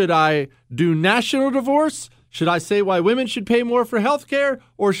 should I do national divorce? Should I say why women should pay more for health care?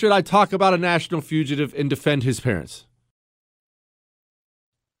 Or should I talk about a national fugitive and defend his parents?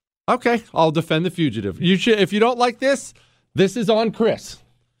 Okay, I'll defend the fugitive. You should, if you don't like this is on Chris.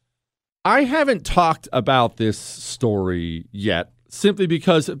 I haven't talked about this story yet, simply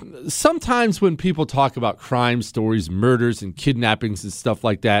because sometimes when people talk about crime stories, murders and kidnappings and stuff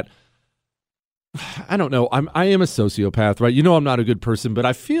like that, I don't know. I am a sociopath, right? You know I'm not a good person, but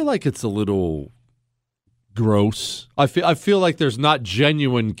I feel like it's a little gross. I feel like there's not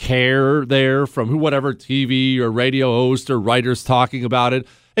genuine care there from whatever TV or radio host or writers talking about it.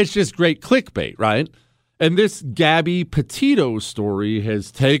 It's just great clickbait, right? And this Gabby Petito story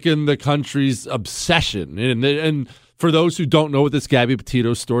has taken the country's obsession. And for those who don't know what this Gabby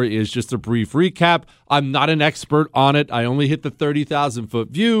Petito story is, just a brief recap. I'm not an expert on it. I only hit the 30,000-foot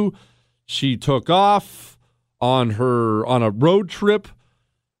view. She took off on a road trip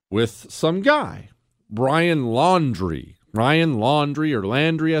with some guy, Brian Laundrie. Brian Laundrie or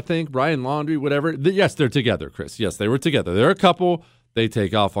Landry, I think. Brian Laundrie, whatever. Yes, they're together, Chris. Yes, they were together. They're a couple. They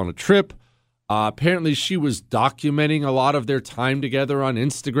take off on a trip. Apparently, she was documenting a lot of their time together on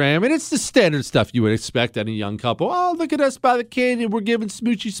Instagram. And it's the standard stuff you would expect any young couple. Oh, look at us by the canyon. We're giving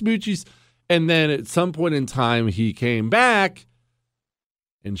smoochies. And then at some point in time, he came back,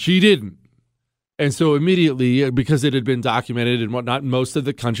 and she didn't. And so immediately, because it had been documented and whatnot in most of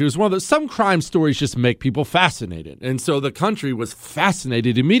the country, it was one of those, some crime stories just make people fascinated. And so the country was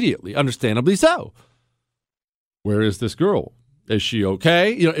fascinated immediately, understandably so. Where is this girl? Is she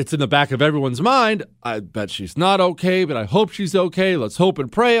okay? You know, it's in the back of everyone's mind. I bet she's not okay, but I hope she's okay. Let's hope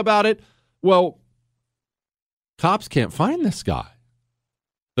and pray about it. Well, cops can't find this guy.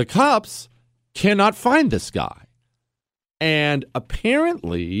 The cops cannot find this guy. And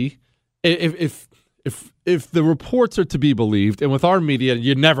apparently, if the reports are to be believed, and with our media,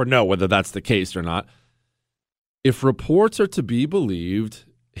 you never know whether that's the case or not. If reports are to be believed,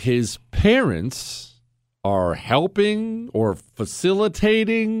 his parents are helping or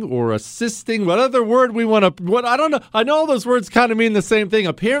facilitating or assisting, what other word we want to, I don't know. I know all those words kind of mean the same thing.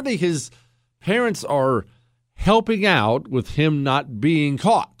 Apparently his parents are helping out with him not being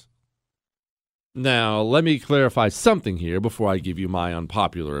caught. Now, let me clarify something here before I give you my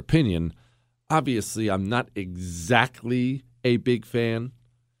unpopular opinion. Obviously, I'm not exactly a big fan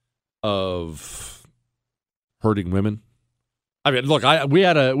of hurting women. I mean, look, we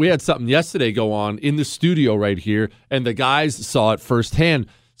had something yesterday go on in the studio right here, and the guys saw it firsthand.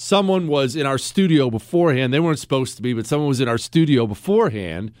 Someone was in our studio beforehand. They weren't supposed to be, but someone was in our studio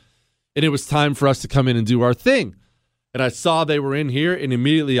beforehand, and it was time for us to come in and do our thing. And I saw they were in here, and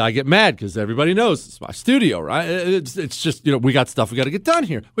immediately I get mad because everybody knows it's my studio, right? It's just, you know, we got stuff we got to get done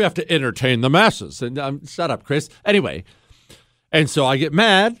here. We have to entertain the masses. And shut up, Chris. Anyway, and so I get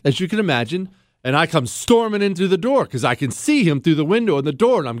mad, as you can imagine, and I come storming into the door because I can see him through the window in the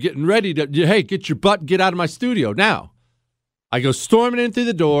door, and I'm getting ready to, hey, get your butt, get out of my studio now. I go storming in through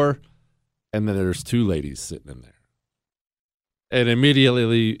the door, and then there's two ladies sitting in there. And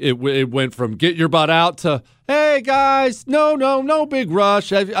immediately it went from get your butt out to, hey, guys, no big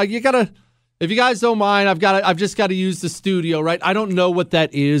rush. If you guys don't mind, I've just got to use the studio, right? I don't know what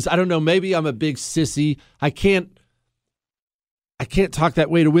that is. I don't know. Maybe I'm a big sissy. I can't talk that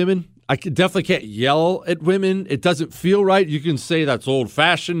way to women. I definitely can't yell at women. It doesn't feel right. You can say that's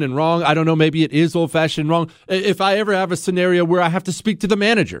old-fashioned and wrong. I don't know. Maybe it is old-fashioned and wrong. If I ever have a scenario where I have to speak to the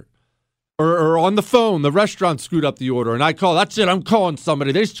manager or on the phone, the restaurant screwed up the order, and I call, that's it, I'm calling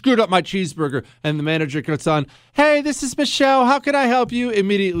somebody. They screwed up my cheeseburger, and the manager cuts on, hey, this is Michelle. How can I help you?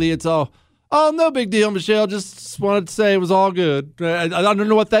 Immediately it's all, oh, no big deal, Michelle. Just wanted to say it was all good. I don't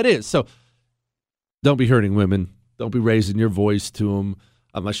know what that is. So don't be hurting women. Don't be raising your voice to them.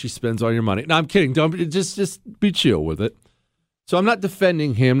 Unless she spends all your money. No, I'm kidding. Don't just be chill with it. So I'm not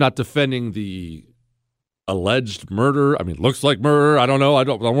defending him, not defending the alleged murder. I mean, looks like murder. I don't know. I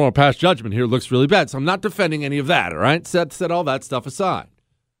don't want to pass judgment here. It looks really bad. So I'm not defending any of that, all right? Set all that stuff aside.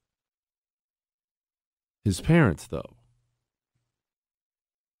 His parents, though.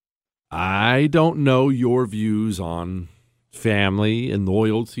 I don't know your views on family and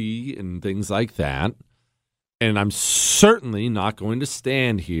loyalty and things like that. And I'm certainly not going to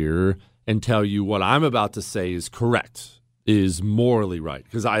stand here and tell you what I'm about to say is correct, is morally right,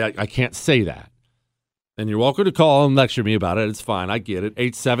 because I can't say that. And you're welcome to call and lecture me about it. It's fine. I get it.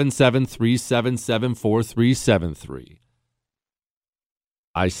 877-377-4373.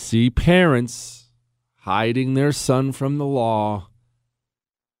 I see parents hiding their son from the law,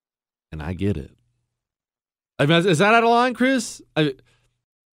 and I get it. I mean, is that out of line, Chris? I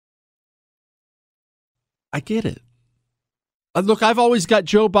get it. Look, I've always got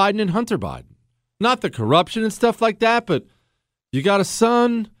Joe Biden and Hunter Biden. Not the corruption and stuff like that, but you got a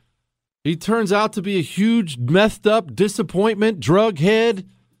son. He turns out to be a huge, methed up disappointment, drug head.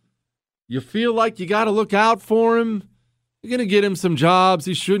 You feel like you got to look out for him. You're going to get him some jobs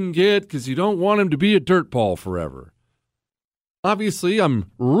he shouldn't get because you don't want him to be a dirtball forever. Obviously,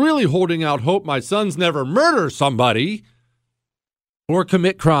 I'm really holding out hope my sons never murder somebody or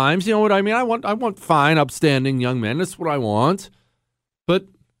commit crimes. You know what I mean? I want fine, upstanding young men. That's what I want. But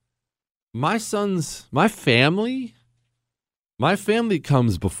my family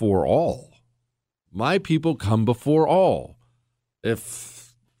comes before all. My people come before all.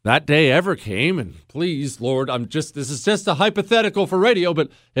 If that day ever came, and please, Lord, this is just a hypothetical for radio,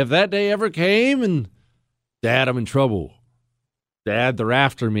 but if that day ever came and Dad, I'm in trouble. Dad, they're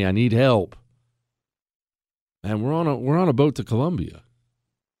after me. I need help. And we're on a boat to Colombia.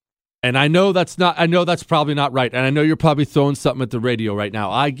 And I know that's probably not right. And I know you're probably throwing something at the radio right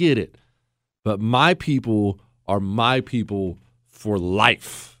now. I get it. But my people are my people for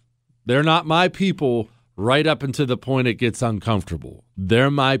life. They're not my people right up until the point it gets uncomfortable.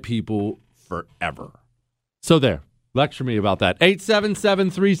 They're my people forever. So there. Lecture me about that.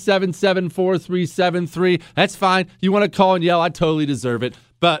 877-377-4373. That's fine. You want to call and yell, I totally deserve it.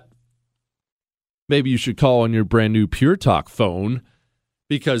 But maybe you should call on your brand new Pure Talk phone,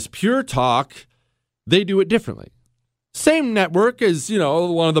 because Pure Talk, they do it differently. Same network as,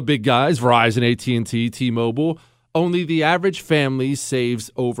 one of the big guys, Verizon, AT&T, T-Mobile. Only the average family saves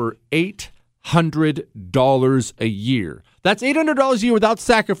over $800 a year. That's $800 a year without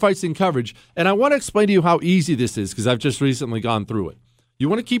sacrificing coverage. And I want to explain to you how easy this is, because I've just recently gone through it. You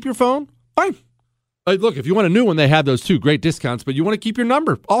want to keep your phone? Fine. Look, if you want a new one, they have those too. Great discounts. But you want to keep your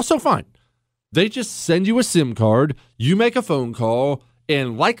number? Also fine. They just send you a SIM card. You make a phone call.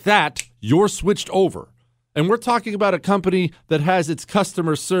 And like that, you're switched over. And we're talking about a company that has its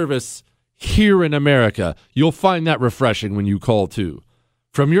customer service here in America. You'll find that refreshing when you call too.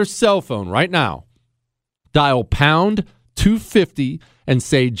 From your cell phone right now, dial pound 250 and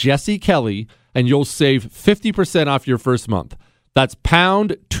say Jesse Kelly, and you'll save 50% off your first month. That's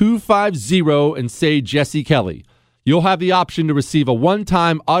pound 250 and say Jesse Kelly. You'll have the option to receive a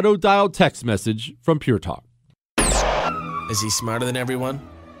one-time auto-dial text message from Pure Talk. Is he smarter than everyone?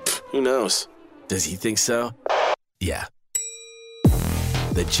 Who knows? Does he think so? Yeah.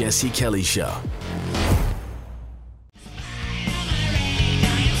 The Jesse Kelly Show.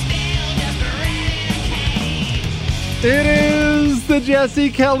 It is the Jesse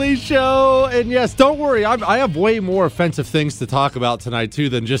Kelly Show. And yes, don't worry. I have way more offensive things to talk about tonight, too,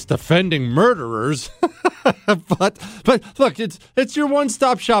 than just offending murderers. but look, it's your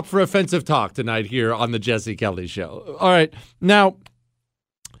one-stop shop for offensive talk tonight here on the Jesse Kelly Show. All right. Now,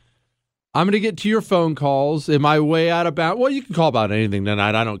 I'm going to get to your phone calls. Am I way out of bounds? Well, you can call about anything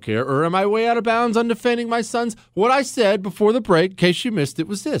tonight. I don't care. Or am I way out of bounds on defending my sons? What I said before the break, in case you missed it,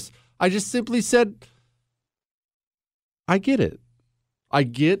 was this. I just simply said, I get it. I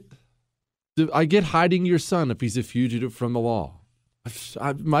get hiding your son if he's a fugitive from the law.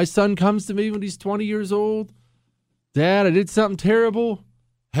 My son comes to me when he's 20 years old. Dad, I did something terrible.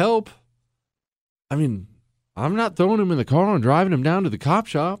 Help. I mean, I'm not throwing him in the car and driving him down to the cop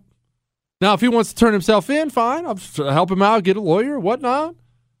shop. Now, if he wants to turn himself in, fine. I'll help him out, get a lawyer, whatnot.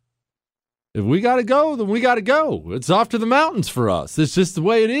 If we got to go, then we got to go. It's off to the mountains for us. It's just the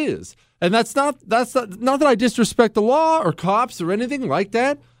way it is. And that's not that I disrespect the law or cops or anything like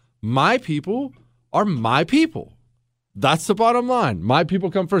that. My people are my people. That's the bottom line. My people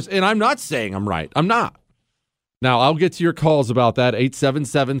come first. And I'm not saying I'm right. I'm not. Now, I'll get to your calls about that,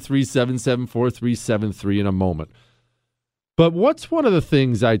 877-377-4373 in a moment. But what's one of the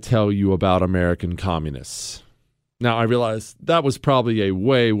things I tell you about American communists? Now, I realize that was probably a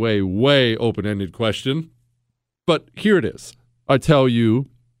way, way, way open-ended question. But here it is. I tell you,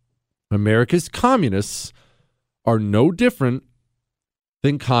 America's communists are no different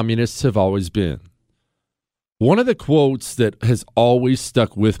than communists have always been. One of the quotes that has always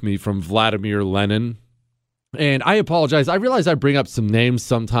stuck with me from Vladimir Lenin, and I apologize, I realize I bring up some names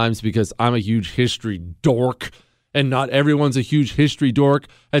sometimes because I'm a huge history dork, and not everyone's a huge history dork.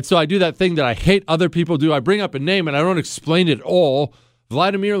 And so I do that thing that I hate other people do. I bring up a name and I don't explain it all.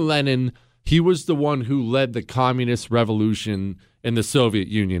 Vladimir Lenin, he was the one who led the communist revolution in the Soviet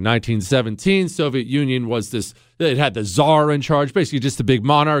Union. 1917, Soviet Union was it had the Tsar in charge, basically just a big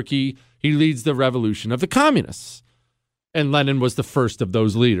monarchy. He leads the revolution of the communists. And Lenin was the first of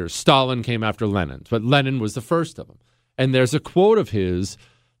those leaders. Stalin came after Lenin, but Lenin was the first of them. And there's a quote of his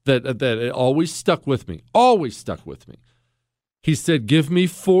that it always stuck with me, always stuck with me. He said, "Give me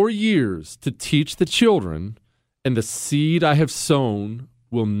 4 years to teach the children, and the seed I have sown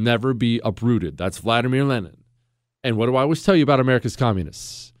will never be uprooted." That's Vladimir Lenin. And what do I always tell you about America's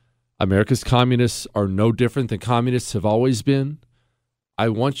communists? America's communists are no different than communists have always been. I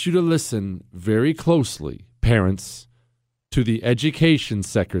want you to listen very closely, parents, to the education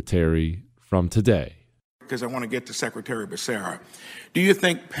secretary from today. Because I want to get to Secretary Becerra. Do you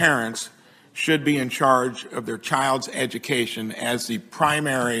think parents should be in charge of their child's education as the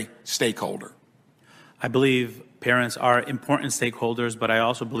primary stakeholder? I believe parents are important stakeholders, but I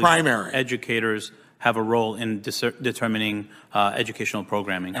also believe educators have a role in determining educational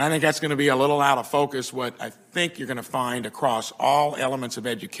programming. And I think that's going to be a little out of focus. What I think you're going to find across all elements of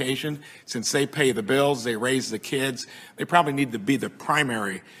education, since they pay the bills, they raise the kids, they probably need to be the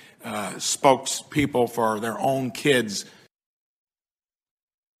primary spokespeople for their own kids.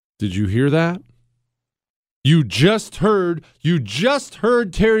 Did you hear that? You just heard Terry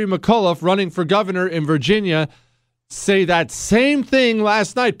McAuliffe running for governor in Virginia say that same thing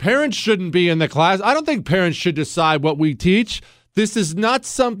last night. Parents shouldn't be in the class. I don't think parents should decide what we teach. This is not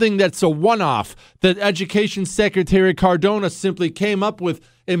something that's a one-off that Education Secretary Cardona simply came up with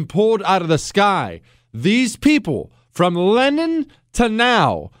and pulled out of the sky. These people, from Lenin to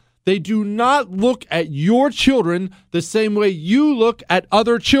now, they do not look at your children the same way you look at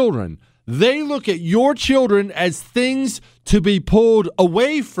other children. They look at your children as things to be pulled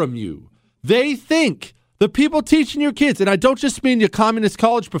away from you. They think, the people teaching your kids, and I don't just mean your communist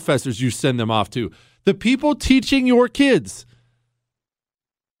college professors you send them off to, the people teaching your kids,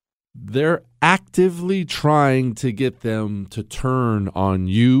 they're actively trying to get them to turn on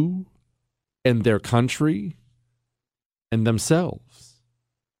you and their country and themselves.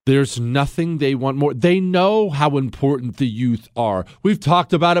 There's nothing they want more. They know how important the youth are. We've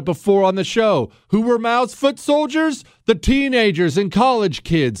talked about it before on the show. Who were Mao's foot soldiers? The teenagers and college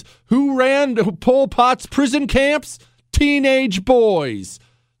kids. Who ran Pol Pot's prison camps? Teenage boys.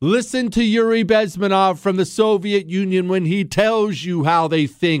 Listen to Yuri Bezmenov from the Soviet Union when he tells you how they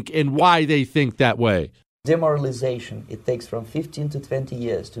think and why they think that way. Demoralization, it takes from 15 to 20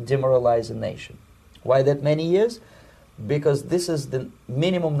 years to demoralize a nation. Why that many years? Because this is the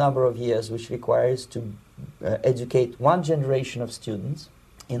minimum number of years which requires to educate one generation of students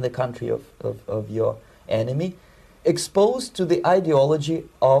in the country of your enemy, exposed to the ideology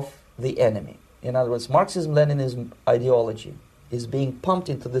of the enemy. In other words, Marxism-Leninism ideology is being pumped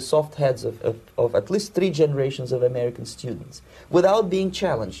into the soft heads of at least 3 generations of American students without being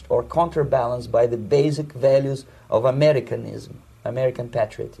challenged or counterbalanced by the basic values of Americanism, American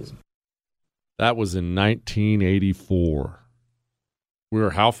patriotism. That was in 1984.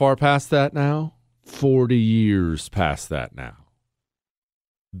 We're how far past that now? 40 years past that now.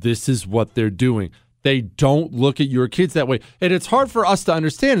 This is what they're doing. They don't look at your kids that way. And it's hard for us to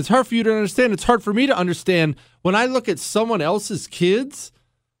understand. It's hard for you to understand. It's hard for me to understand. When I look at someone else's kids,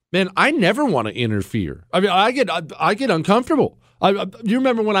 man, I never want to interfere. I mean, I get uncomfortable. You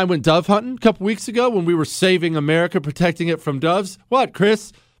remember when I went dove hunting a couple weeks ago when we were saving America, protecting it from doves? What,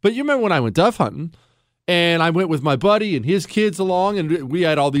 Chris? But you remember when I went dove hunting, and I went with my buddy and his kids along, and we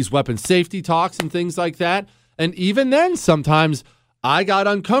had all these weapon safety talks and things like that. And even then, sometimes I got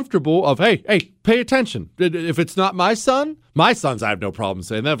uncomfortable of, hey, pay attention. If it's not my son's, I have no problem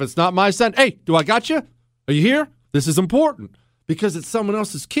saying that. If it's not my son, hey, do I got you? Are you here? This is important because it's someone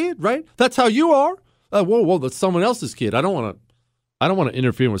else's kid, right? That's how you are. Whoa, that's someone else's kid. I don't want to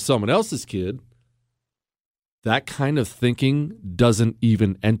interfere with someone else's kid. That kind of thinking doesn't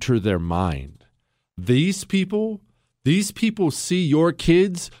even enter their mind. These people see your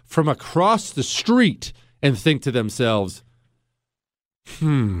kids from across the street and think to themselves,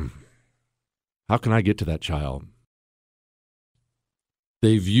 how can I get to that child?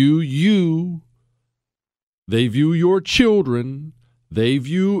 They view you, they view your children, they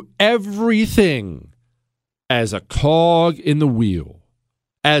view everything as a cog in the wheel.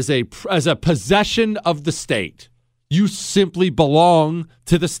 As a possession of the state. You simply belong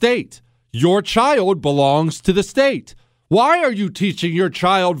to the state. Your child belongs to the state. Why are you teaching your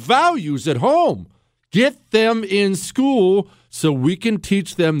child values at home? Get them in school so we can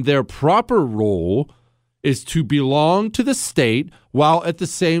teach them their proper role is to belong to the state while at the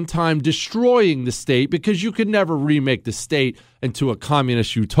same time destroying the state, because you can never remake the state into a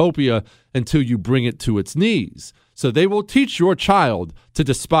communist utopia until you bring it to its knees. So they will teach your child to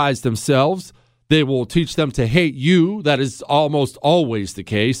despise themselves. They will teach them to hate you. That is almost always the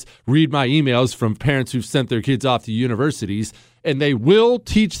case. Read my emails from parents who've sent their kids off to universities, and they will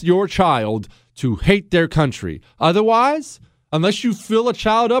teach your child to hate their country. Otherwise, unless you fill a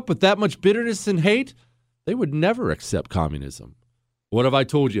child up with that much bitterness and hate, they would never accept communism. What have I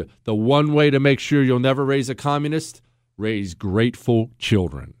told you? The one way to make sure you'll never raise a communist? Raise grateful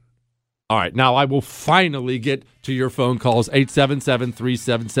children. All right, now I will finally get to your phone calls.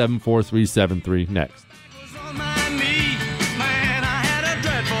 877-377-4373 next.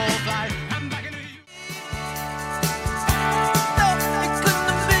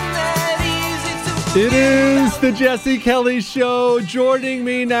 It is the Jesse Kelly Show. Joining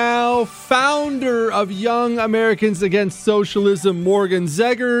me now, founder of Young Americans Against Socialism, Morgan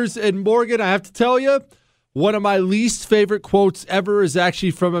Zegers. And Morgan, I have to tell you, one of my least favorite quotes ever is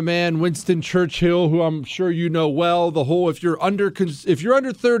actually from a man, Winston Churchill, who I'm sure you know well. The whole, if you're under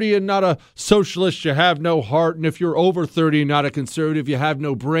 30 and not a socialist, you have no heart. And if you're over 30 and not a conservative, you have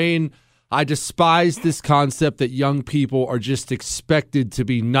no brain. I despise this concept that young people are just expected to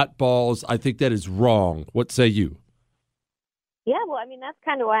be nutballs. I think that is wrong. What say you? Yeah, well, I mean, that's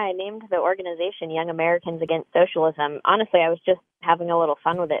kind of why I named the organization Young Americans Against Socialism. Honestly, I was just having a little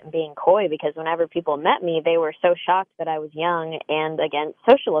fun with it and being coy because whenever people met me, they were so shocked that I was young and against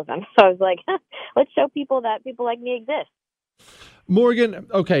socialism. So I was like, let's show people that people like me exist. Morgan,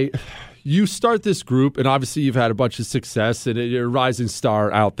 okay, you start this group, and obviously you've had a bunch of success, and you're a rising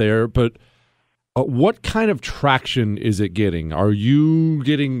star out there, but what kind of traction is it getting? Are you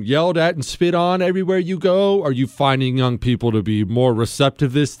getting yelled at and spit on everywhere you go? Are you finding young people to be more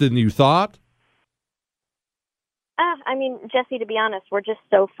receptive to this than you thought? I mean, Jesse, to be honest, we're just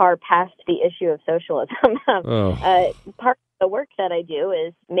so far past the issue of socialism. Part of the work that I do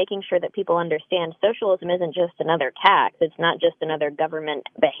is making sure that people understand socialism isn't just another tax. It's not just another government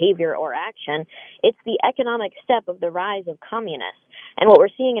behavior or action. It's the economic step of the rise of communists. And what we're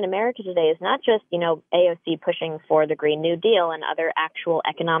seeing in America today is not just, AOC pushing for the Green New Deal and other actual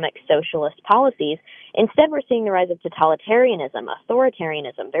economic socialist policies. Instead, we're seeing the rise of totalitarianism,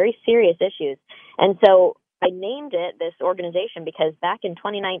 authoritarianism, very serious issues. And so I named it this organization because back in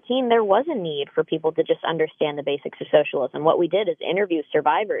 2019, there was a need for people to just understand the basics of socialism. What we did is interview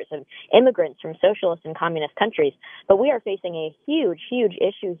survivors and immigrants from socialist and communist countries. But we are facing a huge, huge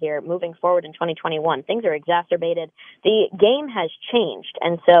issue here moving forward in 2021. Things are exacerbated. The game has changed.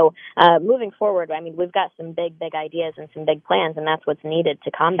 And so moving forward, I mean, we've got some big, big ideas and some big plans, and that's what's needed to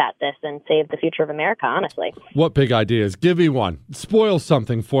combat this and save the future of America, honestly. What big ideas? Give me one. Spoil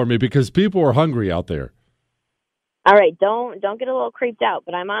something for me because people are hungry out there. All right, don't get a little creeped out,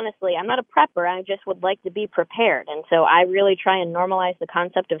 but I'm not a prepper. I just would like to be prepared. And so I really try and normalize the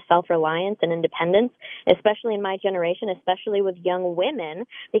concept of self-reliance and independence, especially in my generation, especially with young women,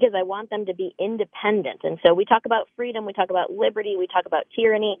 because I want them to be independent. And so we talk about freedom, we talk about liberty, we talk about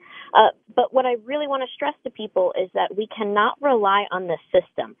tyranny. But what I really want to stress to people is that we cannot rely on the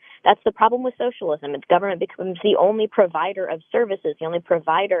system. That's the problem with socialism. Its government becomes the only provider of services, the only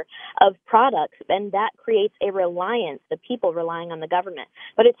provider of products, and that creates a reliance, the people relying on the government.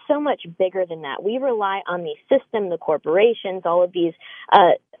 But it's so much bigger than that. We rely on the system, the corporations, all of these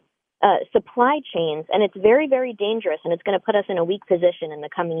supply chains, and it's very, very dangerous, and it's going to put us in a weak position in the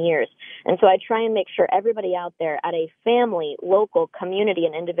coming years. And so I try and make sure everybody out there at a family, local, community,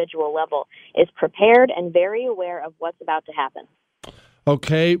 and individual level is prepared and very aware of what's about to happen.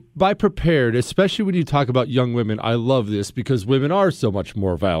 Okay, by prepared, especially when you talk about young women, I love this because women are so much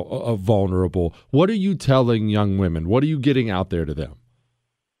more vulnerable. What are you telling young women? What are you getting out there to them?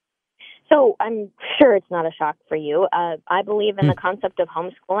 So I'm sure it's not a shock for you. I believe in the concept of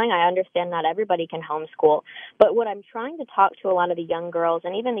homeschooling. I understand not everybody can homeschool, but what I'm trying to talk to a lot of the young girls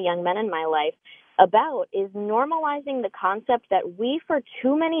and even the young men in my life about is normalizing the concept that we, for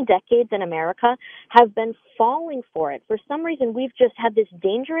too many decades in America, have been falling for it. For some reason, we've just had this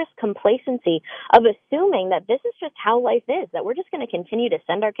dangerous complacency of assuming that this is just how life is, that we're just going to continue to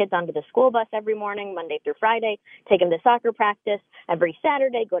send our kids onto the school bus every morning, Monday through Friday, take them to soccer practice every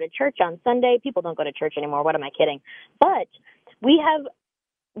Saturday, go to church on Sunday. People don't go to church anymore. What am I kidding? But we have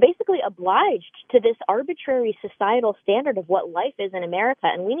basically obliged to this arbitrary societal standard of what life is in America,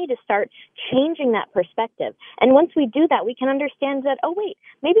 and we need to start changing that perspective. And once we do that, we can understand that, oh, wait,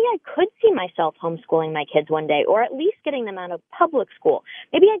 maybe I could see myself homeschooling my kids one day, or at least getting them out of public school.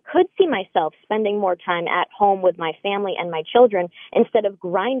 Maybe I could see myself spending more time at home with my family and my children instead of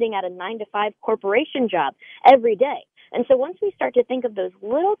grinding at a 9-to-5 corporation job every day. And so once we start to think of those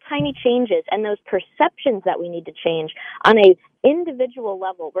little tiny changes and those perceptions that we need to change on a individual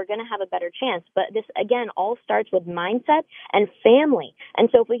level, we're going to have a better chance. But this, again, all starts with mindset and family. And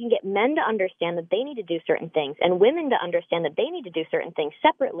so if we can get men to understand that they need to do certain things and women to understand that they need to do certain things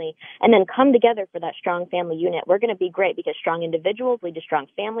separately and then come together for that strong family unit, we're going to be great, because strong individuals lead to strong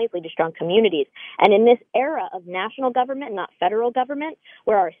families, lead to strong communities. And in this era of national government, not federal government,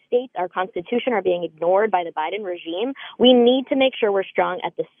 where our states, our Constitution are being ignored by the Biden regime, we need to make sure we're strong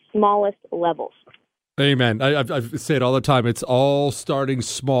at the smallest levels. Amen. I say it all the time. It's all starting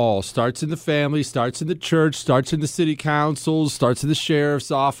small. Starts in the family, starts in the church, starts in the city councils, starts in the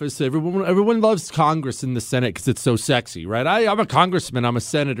sheriff's office. Everyone loves Congress and the Senate because it's so sexy, right? I'm a congressman. I'm a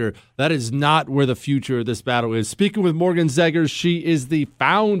senator. That is not where the future of this battle is. Speaking with Morgan Zegers, she is the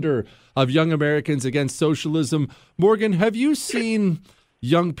founder of Young Americans Against Socialism. Morgan, have you seen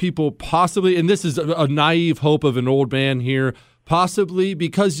young people possibly, and this is a naive hope of an old man here, possibly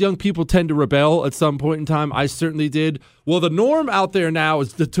because young people tend to rebel at some point in time? I certainly did. Well, the norm out there now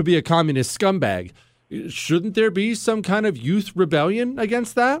is to be a communist scumbag. Shouldn't there be some kind of youth rebellion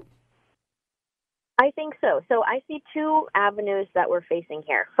against that? I think so. So I see two avenues that we're facing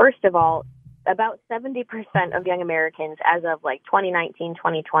here. First of all, about 70% of young Americans as of 2019,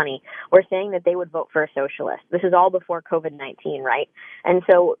 2020 were saying that they would vote for a socialist. This is all before COVID-19, right? And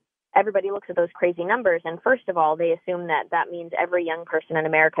so everybody looks at those crazy numbers, and first of all, they assume that means every young person in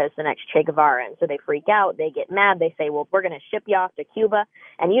America is the next Che Guevara, and so they freak out, they get mad, they say, well, we're going to ship you off to Cuba,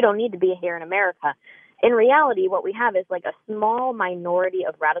 and you don't need to be here in America. In reality, what we have is a small minority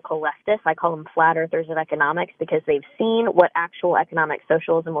of radical leftists. I call them flat earthers of economics, because they've seen what actual economic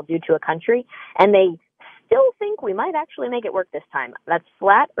socialism will do to a country, and they still think we might actually make it work this time. That's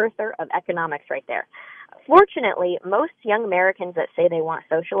flat earther of economics right there. Fortunately, most young Americans that say they want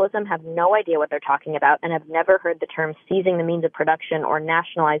socialism have no idea what they're talking about and have never heard the term seizing the means of production or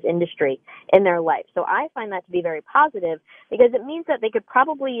nationalized industry in their life. So I find that to be very positive, because it means that they could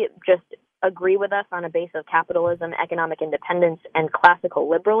probably just agree with us on a base of capitalism, economic independence, and classical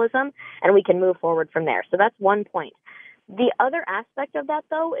liberalism, and we can move forward from there. So that's one point. The other aspect of that,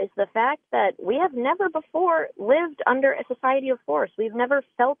 though, is the fact that we have never before lived under a society of force. We've never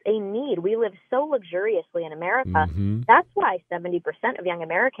felt a need. We live so luxuriously in America. Mm-hmm. That's why 70% of young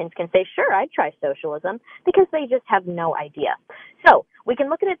Americans can say, sure, I'd try socialism, because they just have no idea. So we can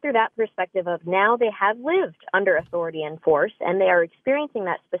look at it through that perspective of now they have lived under authority and force, and they are experiencing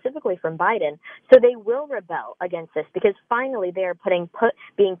that specifically from Biden. So they will rebel against this, because finally they are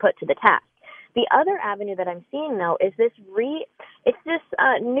being put to the task. The other avenue that I'm seeing, though, is this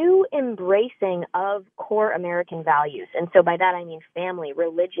new embracing of core American values. And so by that I mean family,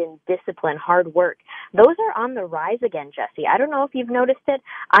 religion, discipline, hard work. Those are on the rise again, Jesse. I don't know if you've noticed it.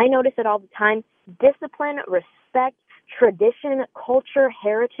 I notice it all the time. Discipline, respect, tradition, culture,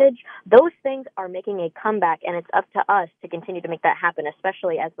 heritage, those things are making a comeback, and it's up to us to continue to make that happen,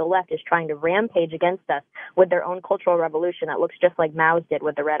 especially as the left is trying to rampage against us with their own cultural revolution that looks just like Mao's did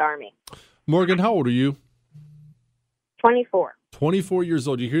with the Red Army. Morgan, how old are you? 24. 24 years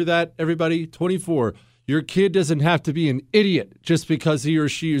old. You hear that, everybody? 24. Your kid doesn't have to be an idiot just because he or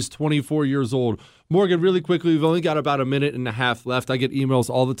she is 24 years old. Morgan, really quickly, we've only got about a minute and a half left. I get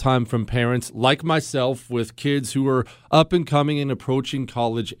emails all the time from parents like myself with kids who are up and coming and approaching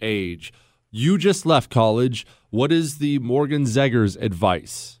college age. You just left college. What is the Morgan Zegers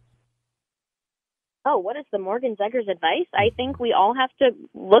advice? Oh, what is the Morgan Zegers advice? I think we all have to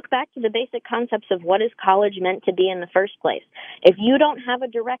look back to the basic concepts of what is college meant to be in the first place. If you don't have a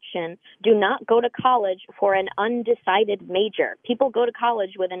direction, do not go to college for an undecided major. People go to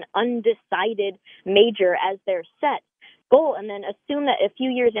college with an undecided major as their set goal and then assume that a few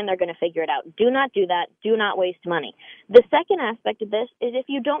years in they're going to figure it out. Do not do that. Do not waste money. The second aspect of this is if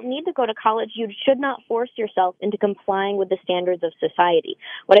you don't need to go to college, you should not force yourself into complying with the standards of society.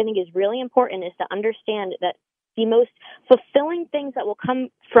 What I think is really important is to understand that the most fulfilling things that will come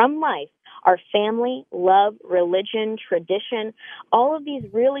from life are family, love, religion, tradition, all of these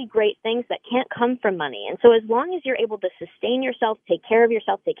really great things that can't come from money. And so as long as you're able to sustain yourself, take care of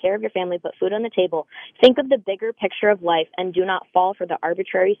yourself, take care of your family, put food on the table, think of the bigger picture of life and do not fall for the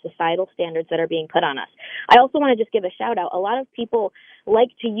arbitrary societal standards that are being put on us. I also want to just give a shout out. A lot of people like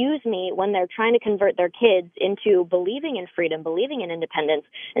to use me when they're trying to convert their kids into believing in freedom, believing in independence.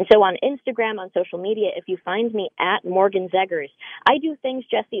 And so on Instagram, on social media, if you find me at Morgan Zegers, I do things,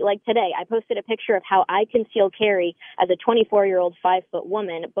 Jesse, like today. I posted a picture of how I conceal carry as a 24-year-old 5-foot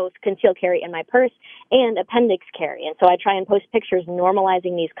woman, both conceal carry in my purse and appendix carry. And so I try and post pictures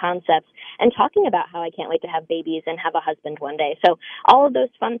normalizing these concepts and talking about how I can't wait to have babies and have a husband one day. So all of those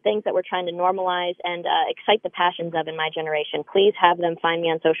fun things that we're trying to normalize and excite the passions of in my generation, please have them find me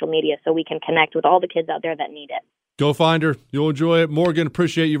on social media so we can connect with all the kids out there that need it. Go find her. You'll enjoy it. Morgan,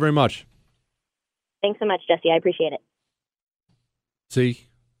 appreciate you very much. Thanks so much, Jesse. I appreciate it. See?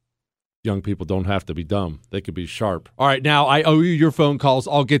 Young people don't have to be dumb. They could be sharp. All right, now I owe you your phone calls.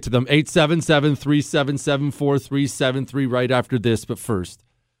 I'll get to them. 877-377-4373 right after this. But first,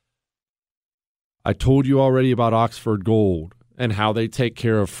 I told you already about Oxford Gold and how they take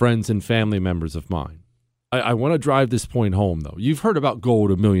care of friends and family members of mine. I want to drive this point home, though. You've heard about gold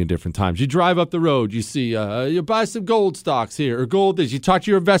a million different times. You drive up the road, you see, you buy some gold stocks here, or gold this. You talk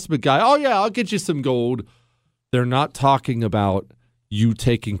to your investment guy. Oh, yeah, I'll get you some gold. They're not talking about you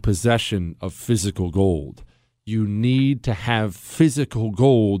taking possession of physical gold. You need to have physical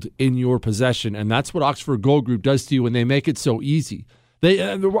gold in your possession, and that's what Oxford Gold Group does to you, and they make it so easy.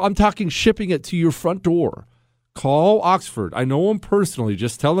 I'm talking shipping it to your front door. Call Oxford. I know them personally.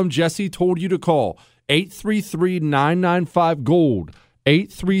 Just tell them Jesse told you to call. 833-995-GOLD.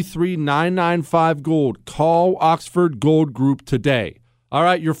 833-995-GOLD. Call Oxford Gold Group today. All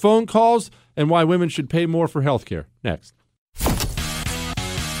right, your phone calls and why women should pay more for health care. Next.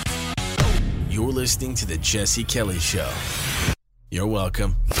 You're listening to The Jesse Kelly Show. You're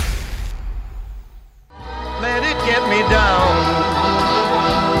welcome. Let it get me down.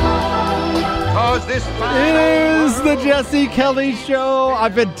 It is The Jesse Kelly Show.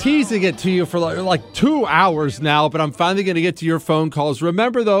 I've been teasing it to you for like 2 hours now, but I'm finally going to get to your phone calls.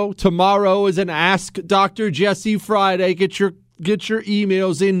 Remember, though, tomorrow is an Ask Dr. Jesse Friday. Get your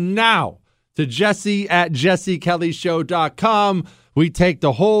emails in now to jesse@jessekellyshow.com. We take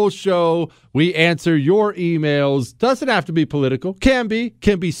the whole show. We answer your emails. Doesn't have to be political. Can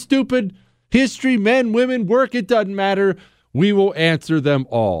be stupid. History, men, women, work, it doesn't matter. We will answer them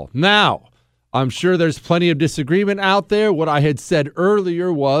all. Now, I'm sure there's plenty of disagreement out there. What I had said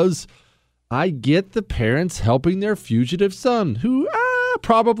earlier was, I get the parents helping their fugitive son, who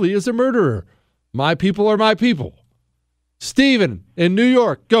probably is a murderer. My people are my people. Steven in New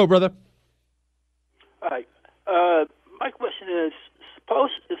York. Go, brother. All right. My question is,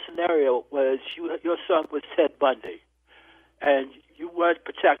 suppose the scenario was your son was Ted Bundy, and you wanted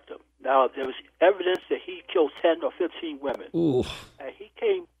to protect him. Now, there was evidence that he killed 10 or 15 women. Ooh. And he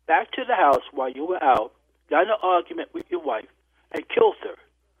came back to the house while you were out, got in an argument with your wife, and killed her.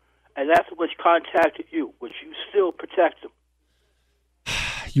 And afterwards contacted you. Would you still protect him?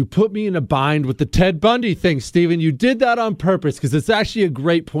 You put me in a bind with the Ted Bundy thing, Steven. You did that on purpose because it's actually a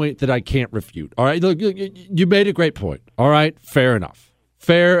great point that I can't refute. All right? Look, you made a great point. All right? Fair enough.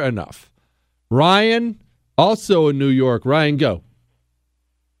 Ryan, also in New York. Ryan, go.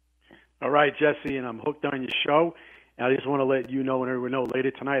 All right, Jesse, and I'm hooked on your show. And I just want to let you know and everyone know later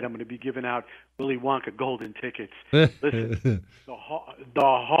tonight I'm going to be giving out Willy Wonka golden tickets. Listen, the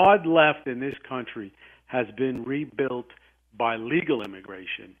hard left in this country has been rebuilt by legal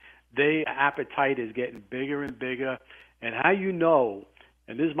immigration. Their appetite is getting bigger and bigger. And how you know,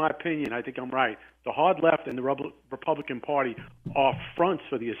 and this is my opinion, I think I'm right, the hard left and the Republican Party are fronts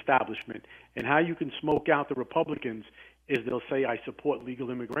for the establishment. And how you can smoke out the Republicans is they'll say, I support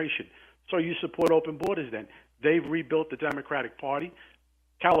legal immigration. So you support open borders then. They've rebuilt the Democratic Party.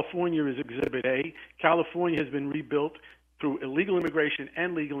 California is Exhibit A. California has been rebuilt through illegal immigration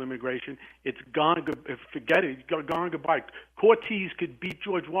and legal immigration. It's gone, forget it, it's gone goodbye. Cortez could beat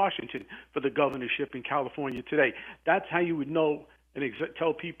George Washington for the governorship in California today. That's how you would know and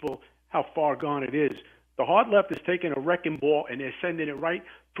tell people how far gone it is. The hard left is taking a wrecking ball and they're sending it right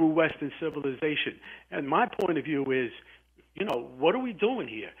through Western civilization. And my point of view is, what are we doing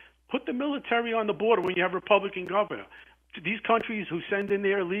here? Put the military on the border when you have a Republican governor. To these countries who send in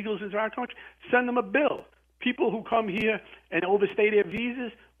their illegals into our country, send them a bill. People who come here and overstay their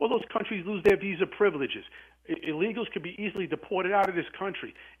visas, well, those countries lose their visa privileges. Illegals could be easily deported out of this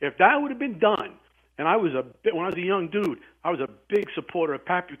country. If that would have been done, and when I was a young dude, I was a big supporter of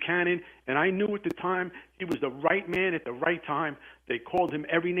Pat Buchanan, and I knew at the time he was the right man at the right time. They called him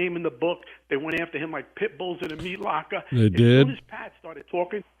every name in the book. They went after him like pit bulls in a meat locker. They did. As soon as Pat started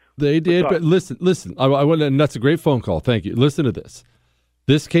talking, they did. But listen. I want, and that's a great phone call. Thank you. Listen to this.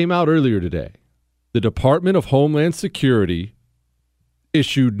 This came out earlier today. The Department of Homeland Security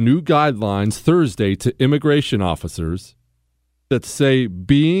issued new guidelines Thursday to immigration officers that say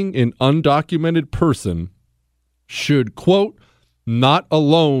being an undocumented person should, quote, not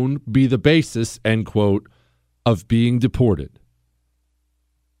alone be the basis, end quote, of being deported.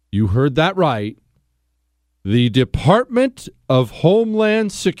 You heard that right. The Department of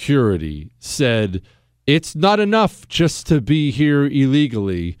Homeland Security said it's not enough just to be here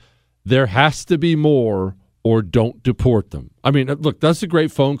illegally. There has to be more or don't deport them. I mean, look, that's a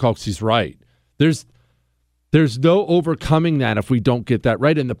great phone call because he's right. There's no overcoming that if we don't get that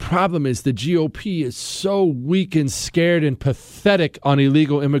right. And the problem is the GOP is so weak and scared and pathetic on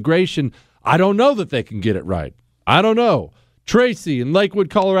illegal immigration. I don't know that they can get it right. I don't know. Tracy in Lakewood,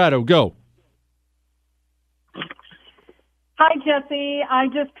 Colorado, go. Hi, Jesse. I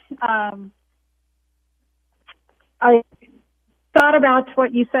thought about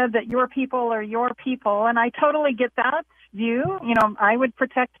what you said, that your people are your people, and I totally get that view. You know, I would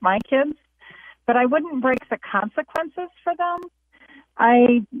protect my kids, but I wouldn't break the consequences for them.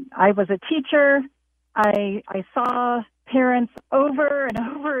 I was a teacher. I saw parents over and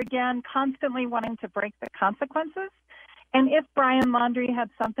over again constantly wanting to break the consequences. And if Brian Laundrie had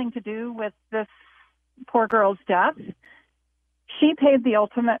something to do with this poor girl's death, she paid the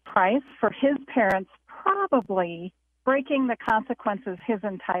ultimate price for his parents probably breaking the consequences his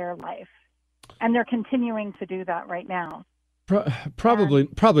entire life. And they're continuing to do that right now. Probably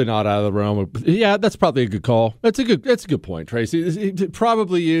not out of the realm of, yeah, that's probably a good call. That's a good point, Tracy. It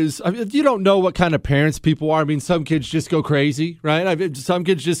probably is. I mean, you don't know what kind of parents people are. I mean, some kids just go crazy, right? I mean, some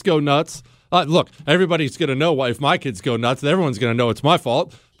kids just go nuts. Look, everybody's going to know why. If my kids go nuts, everyone's going to know it's my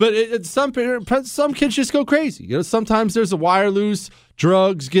fault. But some kids just go crazy. You know, sometimes there's a wire loose,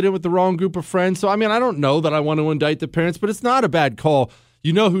 drugs, get in with the wrong group of friends. So, I mean, I don't know that I want to indict the parents, but it's not a bad call.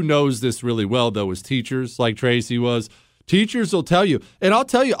 You know who knows this really well, though, is teachers, like Tracy was. Teachers will tell you. And I'll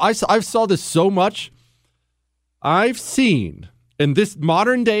tell you, I've saw this so much. I've seen in this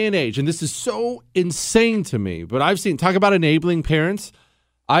modern day and age, and this is so insane to me, but I've seen, talk about enabling parents.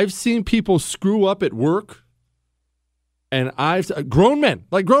 I've seen people screw up at work, and grown men,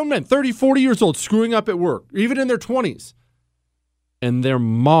 30, 40 years old, screwing up at work, even in their 20s. And their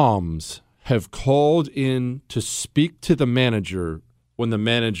moms have called in to speak to the manager when the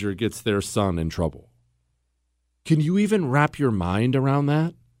manager gets their son in trouble. Can you even wrap your mind around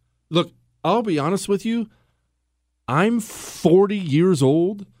that? Look, I'll be honest with you. I'm 40 years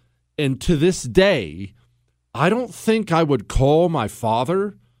old, and to this day, I don't think I would call my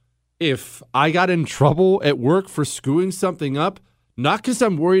father if I got in trouble at work for screwing something up, not because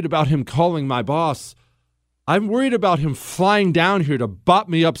I'm worried about him calling my boss. I'm worried about him flying down here to bop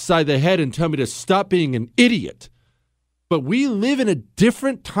me upside the head and tell me to stop being an idiot. But we live in a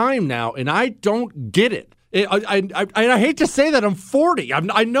different time now, and I don't get it. I hate to say that I'm 40.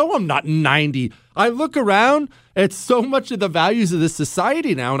 I know I'm not 90. I look around at so much of the values of this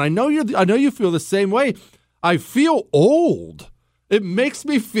society now, and I know you feel the same way. I feel old. It makes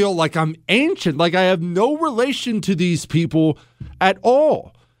me feel like I'm ancient, like I have no relation to these people at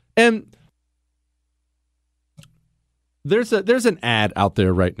all. And there's an ad out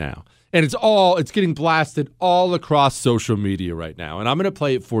there right now, and it's getting blasted all across social media right now. And I'm going to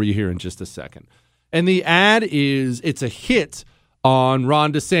play it for you here in just a second. And the ad it's a hit on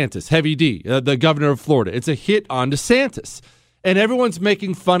Ron DeSantis, Heavy D, the governor of Florida. It's a hit on DeSantis. And everyone's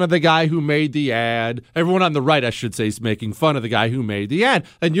making fun of the guy who made the ad. Everyone on the right, I should say, is making fun of the guy who made the ad.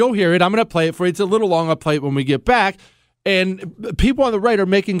 And you'll hear it. I'm going to play it for you. It's a little long. I'll play it when we get back. And people on the right are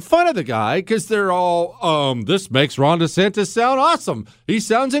making fun of the guy because they're all, this makes Ron DeSantis sound awesome. He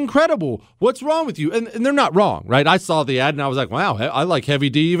sounds incredible. What's wrong with you? And they're not wrong, right? I saw the ad and I was like, wow, I like Heavy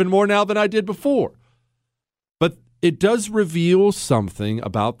D even more now than I did before. But it does reveal something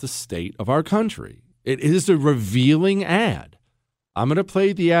about the state of our country. It is a revealing ad. I'm going to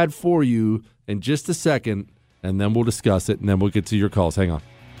play the ad for you in just a second, and then we'll discuss it, and then we'll get to your calls. Hang on.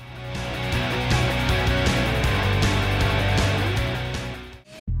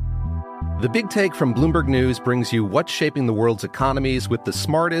 The Big Take from Bloomberg News brings you what's shaping the world's economies with the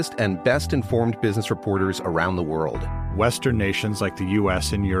smartest and best-informed business reporters around the world. Western nations like the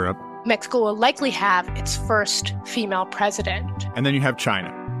U.S. and Europe. Mexico will likely have its first female president. And then you have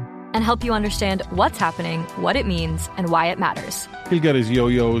China. And help you understand what's happening, what it means, and why it matters. He'll get his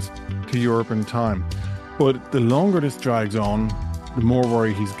yo-yos to Europe in time. But the longer this drags on, the more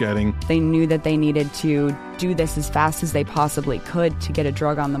worry he's getting. They knew that they needed to do this as fast as they possibly could to get a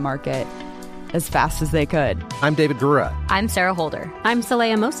drug on the market as fast as they could. I'm David Gura. I'm Sarah Holder. I'm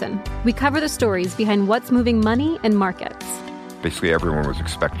Saleha Mohsin. We cover the stories behind what's moving money and markets. Basically, everyone was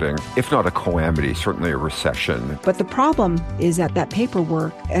expecting, if not a calamity, certainly a recession. But the problem is that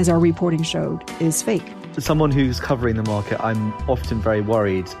paperwork, as our reporting showed, is fake. As someone who's covering the market, I'm often very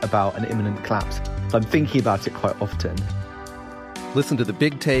worried about an imminent collapse. So I'm thinking about it quite often. Listen to The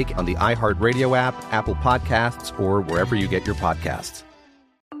Big Take on the iHeartRadio app, Apple Podcasts, or wherever you get your podcasts.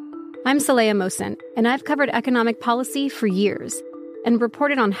 I'm Saleha Mohsin, and I've covered economic policy for years and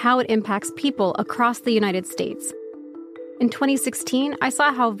reported on how it impacts people across the United States. In 2016, I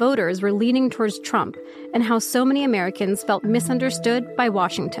saw how voters were leaning towards Trump and how so many Americans felt misunderstood by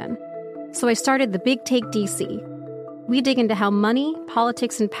Washington. So I started the Big Take DC. We dig into how money,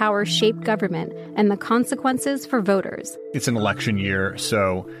 politics, and power shape government and the consequences for voters. It's an election year,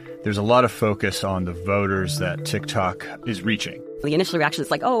 so there's a lot of focus on the voters that TikTok is reaching. The initial reaction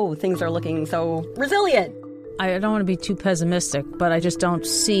is like, oh, things are looking so resilient. I don't want to be too pessimistic, but I just don't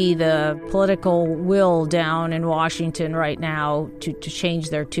see the political will down in Washington right now to change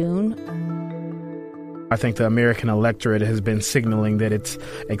their tune. I think the American electorate has been signaling that it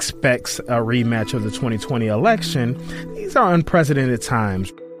expects a rematch of the 2020 election. These are unprecedented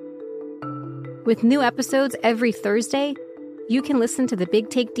times. With new episodes every Thursday, you can listen to the Big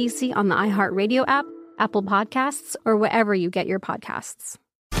Take DC on the iHeartRadio app, Apple Podcasts, or wherever you get your podcasts.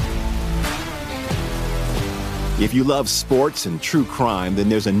 If you love sports and true crime, then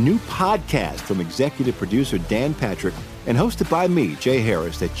there's a new podcast from executive producer Dan Patrick and hosted by me, Jay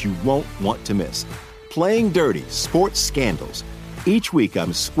Harris, that you won't want to miss. Playing Dirty: Sports Scandals. Each week,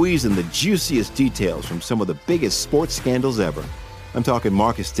 I'm squeezing the juiciest details from some of the biggest sports scandals ever. I'm talking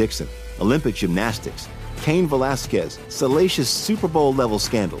Marcus Dixon, Olympic gymnastics, Cain Velasquez, salacious Super Bowl-level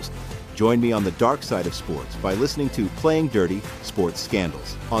scandals. Join me on the dark side of sports by listening to Playing Dirty: Sports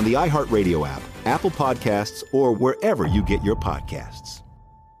Scandals on the iHeartRadio app, Apple Podcasts, or wherever you get your podcasts.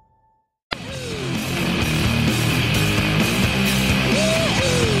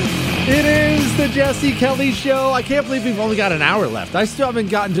 It is the Jesse Kelly Show. I can't believe we've only got an hour left. I still haven't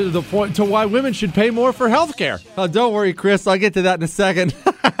gotten to the point to why women should pay more for health care. Oh, don't worry, Chris. I'll get to that in a second.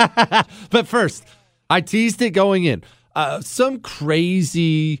 But first, I teased it going in. Some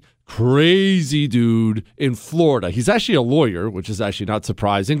crazy dude in Florida. He's actually a lawyer, which is actually not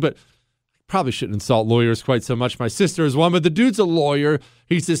surprising, but probably shouldn't insult lawyers quite so much. My sister is one, but the dude's a lawyer.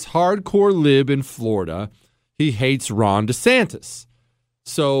 He's this hardcore lib in Florida. He hates Ron DeSantis.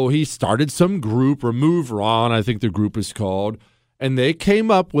 So he started some group, Remove Ron, I think the group is called, and they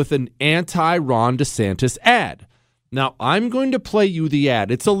came up with an anti-Ron DeSantis ad. Now, I'm going to play you the ad.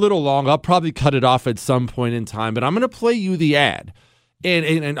 It's a little long. I'll probably cut it off at some point in time, but I'm going to play you the ad.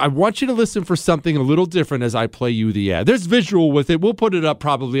 And I want you to listen for something a little different as I play you the ad. There's visual with it. We'll put it up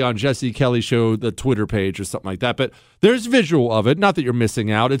probably on Jesse Kelly Show, the Twitter page or something like that, but there's visual of it. Not that you're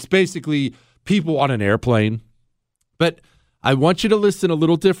missing out. It's basically people on an airplane. But I want you to listen a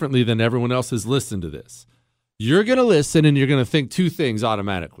little differently than everyone else has listened to this. You're going to listen and you're going to think two things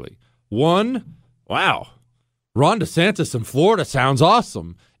automatically. One, wow, Ron DeSantis in Florida sounds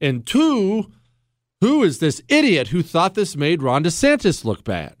awesome. And two, who is this idiot who thought this made Ron DeSantis look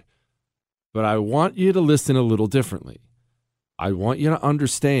bad? But I want you to listen a little differently. I want you to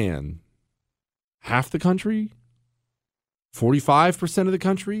understand half the country, 45% of the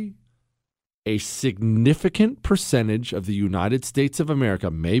country, a significant percentage of the United States of America,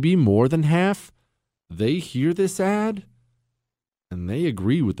 maybe more than half, they hear this ad and they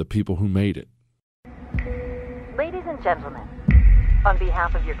agree with the people who made it. Ladies and gentlemen, on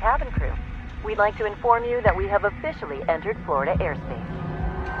behalf of your cabin crew, we'd like to inform you that we have officially entered Florida airspace.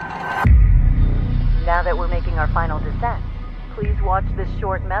 Now that we're making our final descent, please watch this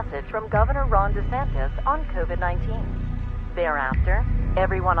short message from Governor Ron DeSantis on COVID-19. Thereafter,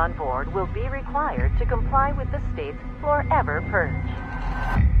 everyone on board will be required to comply with the state's forever purge.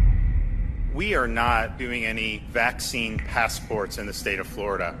 We are not doing any vaccine passports in the state of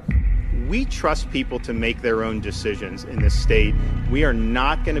Florida. We trust people to make their own decisions in this state. We are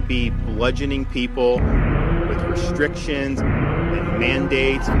not going to be bludgeoning people with restrictions and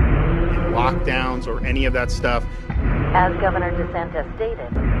mandates and lockdowns or any of that stuff. As Governor DeSantis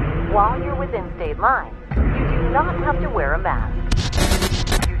stated, while you're within state lines, you do not have to wear a mask.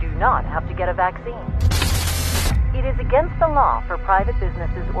 You do not have to get a vaccine. It is against the law for private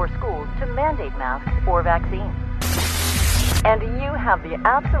businesses or schools to mandate masks or vaccines. And you have the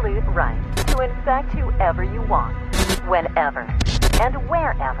absolute right to infect whoever you want, whenever, and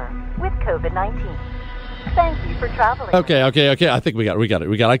wherever with COVID-19. Thank you for traveling. Okay. I think we got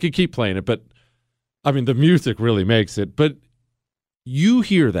it. I could keep playing it, but I mean, the music really makes it. But you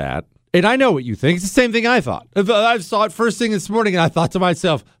hear that, and I know what you think. It's the same thing I thought. I saw it first thing this morning, and I thought to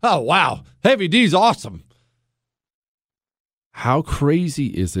myself, oh, wow, Heavy D's awesome. How crazy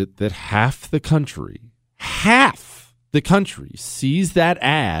is it that half the country sees that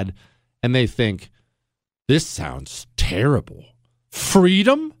ad and they think, this sounds terrible.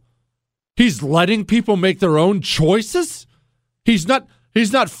 Freedom? He's letting people make their own choices? He's not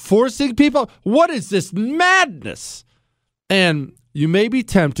forcing people? What is this madness? And you may be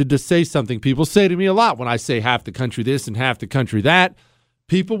tempted to say something people say to me a lot when I say half the country this and half the country that.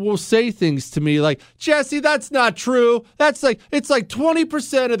 People will say things to me like, Jesse, that's not true. It's like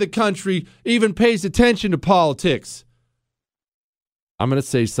 20% of the country even pays attention to politics. I'm going to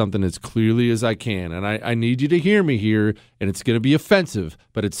say something as clearly as I can, and I need you to hear me here, and it's going to be offensive,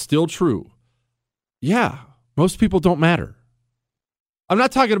 but it's still true. Yeah, most people don't matter. I'm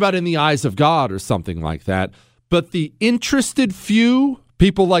not talking about in the eyes of God or something like that, but the interested few,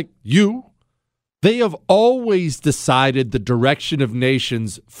 people like you, they have always decided the direction of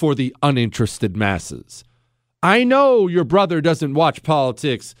nations for the uninterested masses. I know your brother doesn't watch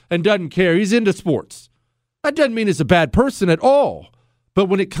politics and doesn't care. He's into sports. That doesn't mean he's a bad person at all. But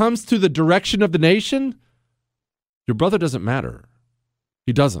when it comes to the direction of the nation, your brother doesn't matter.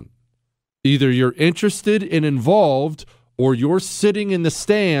 He doesn't. Either you're interested and involved, or you're sitting in the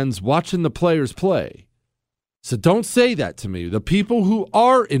stands watching the players play. So don't say that to me. The people who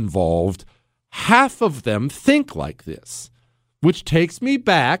are involved, half of them think like this, which takes me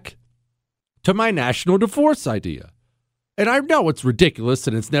back to my national divorce idea. And I know it's ridiculous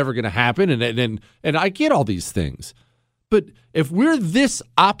and it's never going to happen, and I get all these things. But if we're this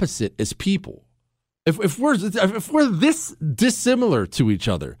opposite as people, if we're this dissimilar to each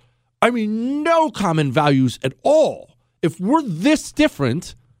other, I mean, no common values at all. If we're this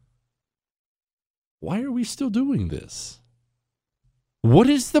different, why are we still doing this? What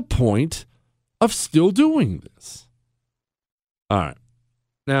is the point of still doing this? All right.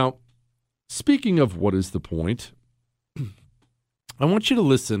 Now, speaking of what is the point, I want you to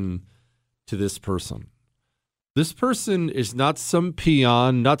listen to this person. This person is not some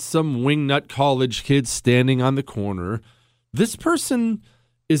peon, not some wingnut college kid standing on the corner. This person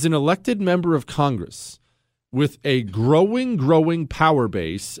is an elected member of Congress with a growing power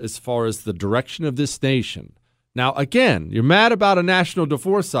base as far as the direction of this nation. Now, again, you're mad about a national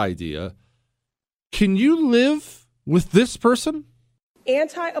divorce idea. Can you live with this person?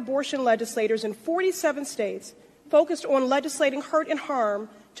 Anti-abortion legislators in 47 states focused on legislating hurt and harm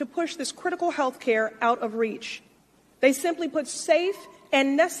to push this critical health care out of reach. They simply put safe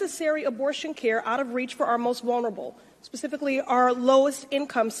and necessary abortion care out of reach for our most vulnerable, specifically our lowest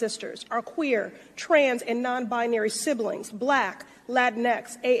income sisters, our queer, trans, and non-binary siblings, Black,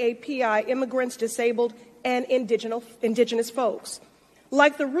 Latinx, AAPI, immigrants, disabled, and indigenous folks.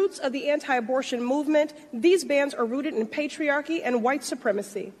 Like the roots of the anti-abortion movement, these bans are rooted in patriarchy and white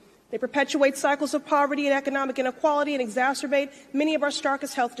supremacy. They perpetuate cycles of poverty and economic inequality and exacerbate many of our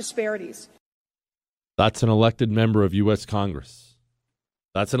starkest health disparities. That's an elected member of U.S. Congress.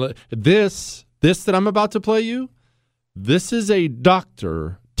 This that I'm about to play you, this is a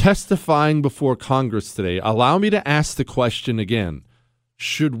doctor testifying before Congress today. Allow me to ask the question again.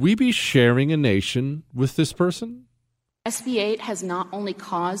 Should we be sharing a nation with this person? SB 8 has not only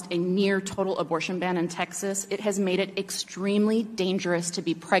caused a near total abortion ban in Texas, it has made it extremely dangerous to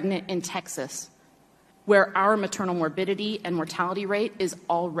be pregnant in Texas, where our maternal morbidity and mortality rate is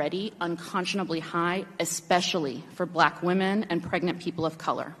already unconscionably high, especially for Black women and pregnant people of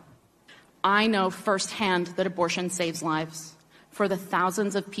color. I know firsthand that abortion saves lives. For the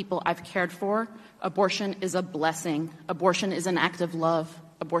thousands of people I've cared for, abortion is a blessing. Abortion is an act of love.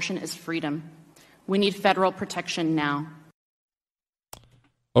 Abortion is freedom. We need federal protection now.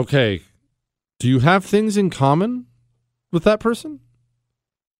 Okay. Do you have things in common with that person?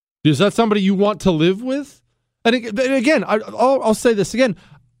 Is that somebody you want to live with? And again, I'll say this again.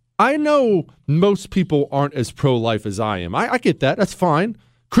 I know most people aren't as pro-life as I am. I get that. That's fine.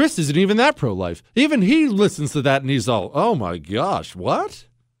 Chris isn't even that pro-life. Even he listens to that and he's all, oh my gosh, what?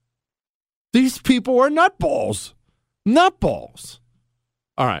 These people are nutballs. Nutballs.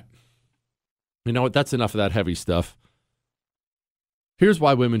 All right. You know what? That's enough of that heavy stuff. Here's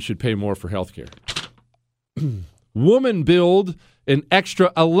why women should pay more for health care. Woman billed an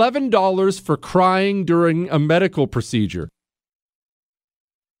extra $11 for crying during a medical procedure.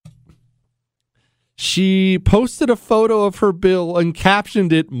 She posted a photo of her bill and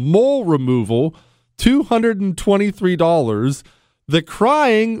captioned it, mole removal, $223. The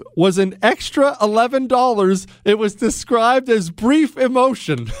crying was an extra $11. It was described as brief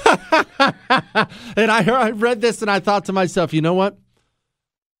emotion. And I read this and I thought to myself, you know what?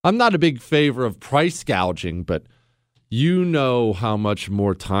 I'm not a big favor of price gouging, but you know how much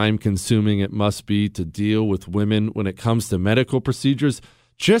more time consuming it must be to deal with women when it comes to medical procedures,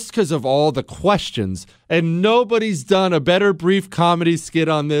 just because of all the questions. And nobody's done a better brief comedy skit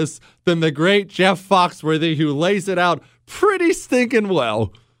on this than the great Jeff Foxworthy, who lays it out pretty stinking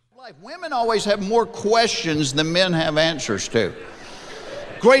well. Women always have more questions than men have answers to.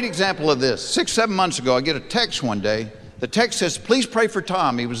 Great example of this. 6-7 months ago, I get a text one day. The text says, please pray for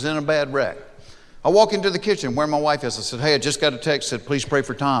Tom. He was in a bad wreck. I walk into the kitchen where my wife is. I said, hey, I just got a text that said, please pray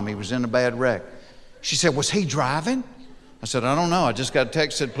for Tom. He was in a bad wreck. She said, was he driving? I said, I don't know. I just got a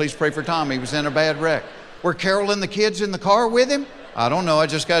text that said, please pray for Tom. He was in a bad wreck. Were Carol and the kids in the car with him? I don't know. I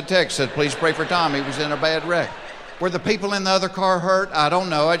just got a text said, please pray for Tom. He was in a bad wreck. Were the people in the other car hurt? I don't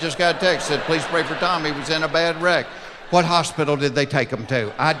know. I just got a text said, please pray for Tom. He was in a bad wreck. What hospital did they take him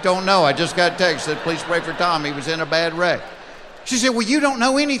to? I don't know. I just got a text said, please pray for Tom. He was in a bad wreck. She said, well, you don't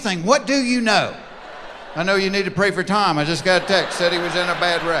know anything. What do you know? I know you need to pray for Tom. I just got a text said he was in a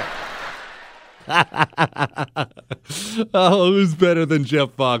bad wreck. Oh, who's better than Jeff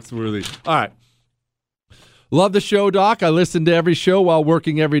Foxworthy? All right. Love the show, Doc. I listen to every show while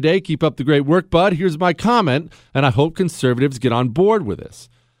working every day. Keep up the great work, bud. Here's my comment, and I hope conservatives get on board with this.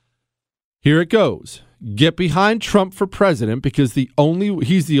 Here it goes. Get behind Trump for president because he's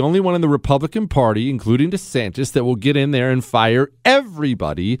the only one in the Republican Party, including DeSantis, that will get in there and fire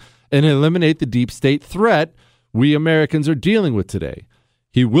everybody and eliminate the deep state threat we Americans are dealing with today.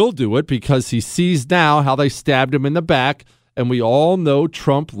 He will do it because he sees now how they stabbed him in the back, and we all know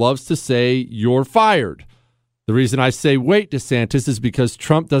Trump loves to say, you're fired. The reason I say wait, DeSantis, is because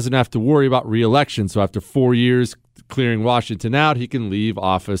Trump doesn't have to worry about re-election. So after 4 years clearing Washington out, he can leave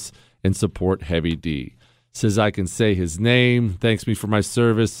office and support Heavy D. Says I can say his name, thanks me for my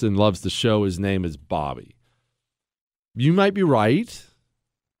service, and loves the show. His name is Bobby. You might be right.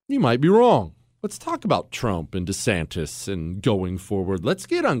 You might be wrong. Let's talk about Trump and DeSantis and going forward. Let's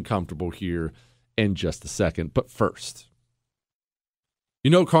get uncomfortable here in just a second. But first, you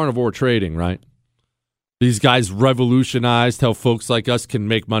know carnivore trading, right? These guys revolutionized how folks like us can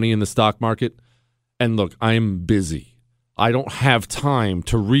make money in the stock market. And look, I'm busy. I don't have time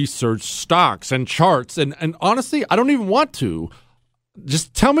to research stocks and charts. And honestly, I don't even want to.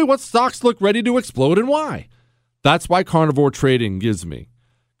 Just tell me what stocks look ready to explode and why. That's why carnivore trading gives me.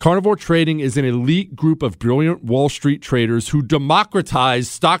 Carnivore trading is an elite group of brilliant Wall Street traders who democratize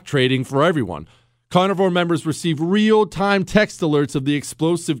stock trading for everyone. Carnivore members receive real-time text alerts of the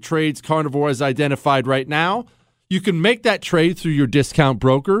explosive trades Carnivore has identified right now. You can make that trade through your discount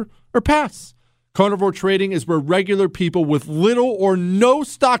broker or pass. Carnivore trading is where regular people with little or no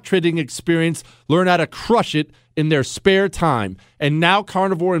stock trading experience learn how to crush it in their spare time. And now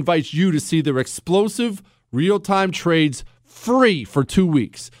Carnivore invites you to see their explosive real-time trades free for 2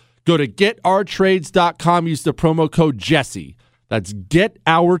 weeks. Go to getourtrades.com. Use the promo code Jesse. That's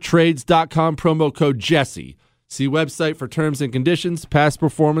getourtrades.com, promo code Jesse. See website for terms and conditions. Past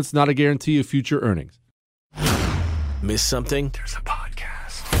performance, not a guarantee of future earnings. Miss something? There's a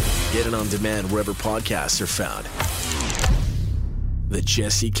podcast. Get it on demand wherever podcasts are found. The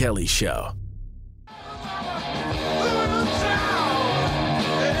Jesse Kelly Show.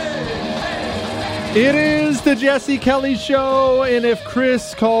 It is the Jesse Kelly Show, and if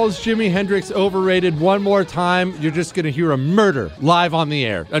Chris calls Jimi Hendrix overrated one more time, you're just going to hear a murder live on the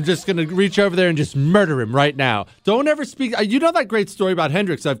air. I'm just going to reach over there and just murder him right now. Don't ever speak. You know that great story about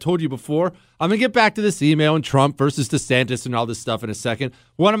Hendrix I've told you before? I'm going to get back to this email and Trump versus DeSantis and all this stuff in a second.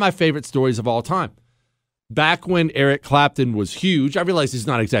 One of my favorite stories of all time. Back when Eric Clapton was huge, I realize he's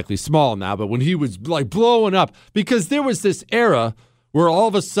not exactly small now, but when he was like blowing up, because there was this era where all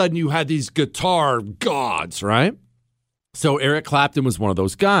of a sudden you had these guitar gods, right? So Eric Clapton was one of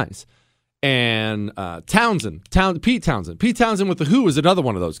those guys. And Pete Townsend with The Who is another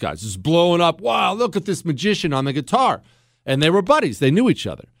one of those guys. Just blowing up, wow, look at this magician on the guitar. And they were buddies. They knew each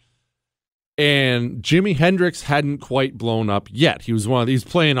other. And Jimi Hendrix hadn't quite blown up yet. He was one of these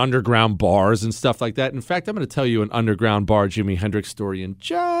playing underground bars and stuff like that. In fact, I'm going to tell you an underground bar Jimi Hendrix story in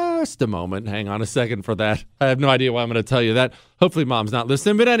just a moment. Hang on a second for that. I have no idea why I'm going to tell you that. Hopefully Mom's not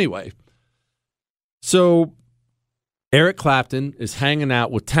listening, but anyway. So Eric Clapton is hanging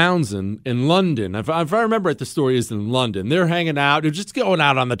out with Townsend in London. If I remember it, the story is in London. They're hanging out. They're just going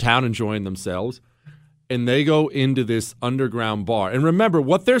out on the town, enjoying themselves. And they go into this underground bar. And remember,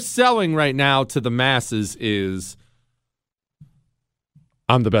 what they're selling right now to the masses is,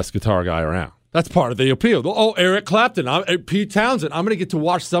 I'm the best guitar guy around. That's part of the appeal. Oh, Eric Clapton, Pete Townsend. I'm going to get to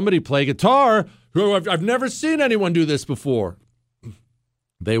watch somebody play guitar who I've never seen anyone do this before.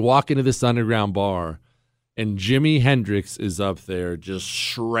 They walk into this underground bar, and Jimi Hendrix is up there just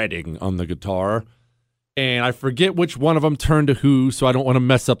shredding on the guitar. And I forget which one of them turned to who, so I don't want to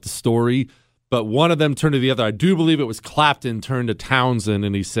mess up the story. But one of them turned to the other. I do believe it was Clapton turned to Townsend,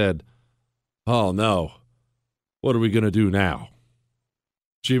 and he said, oh, no, what are we going to do now?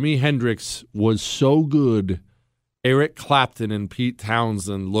 Jimi Hendrix was so good, Eric Clapton and Pete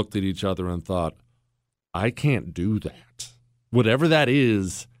Townsend looked at each other and thought, I can't do that. Whatever that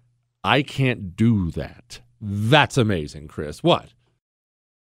is, I can't do that. That's amazing, Chris. What?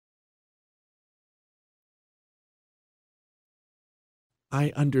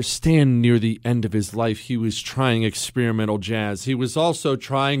 I understand near the end of his life he was trying experimental jazz. He was also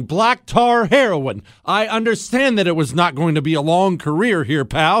trying black tar heroin. I understand that it was not going to be a long career here,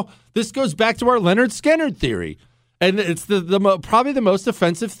 pal. This goes back to our Leonard Skinner theory. And it's probably the most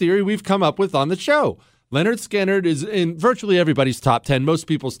offensive theory we've come up with on the show. Leonard Skinner is in virtually everybody's top 10, most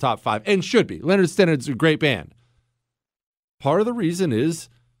people's top 5, and should be. Leonard Skinner's a great band. Part of the reason is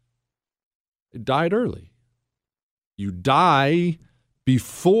it died early. You die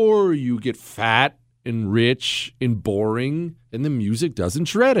before you get fat and rich and boring, and the music doesn't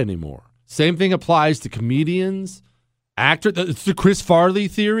shred anymore. Same thing applies to comedians, actors. It's the Chris Farley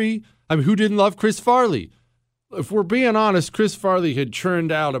theory. I mean, who didn't love Chris Farley? If we're being honest, Chris Farley had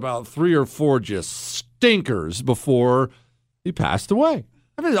churned out about 3 or 4 just stinkers before he passed away.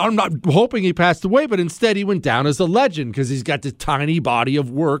 I mean, I'm not hoping he passed away, but instead he went down as a legend because he's got this tiny body of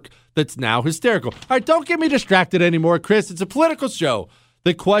work that's now hysterical. All right, don't get me distracted anymore, Chris. It's a political show.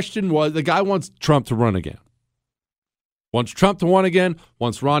 The question was, the guy wants Trump to run again. Wants Trump to run again,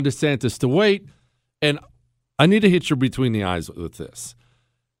 wants Ron DeSantis to wait. And I need to hit you between the eyes with this.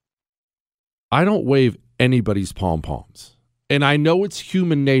 I don't wave anybody's pom-poms. And I know it's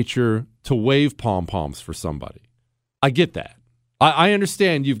human nature to wave pom-poms for somebody. I get that. I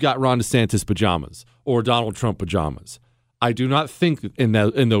understand you've got Ron DeSantis pajamas or Donald Trump pajamas. I do not think in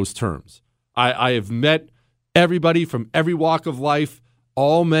those terms. I have met everybody from every walk of life.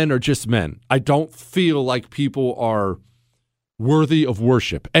 All men are just men. I don't feel like people are worthy of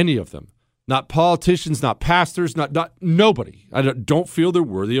worship, any of them. Not politicians, not pastors, not nobody. I don't feel they're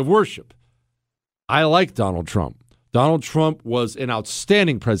worthy of worship. I like Donald Trump. Donald Trump was an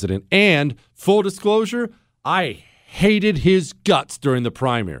outstanding president, and full disclosure, I hated his guts during the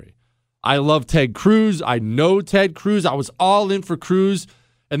primary. I love Ted Cruz. I know Ted Cruz. I was all in for Cruz.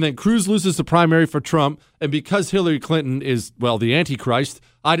 And then Cruz loses the primary for Trump. And because Hillary Clinton is, well, the Antichrist,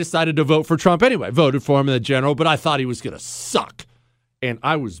 I decided to vote for Trump anyway. Voted for him in the general, but I thought he was going to suck. And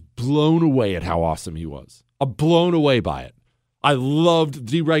I was blown away at how awesome he was. I'm blown away by it. I loved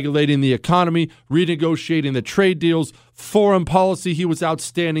deregulating the economy, renegotiating the trade deals, foreign policy. He was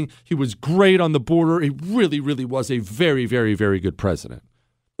outstanding. He was great on the border. He really, really was a very, very, very good president.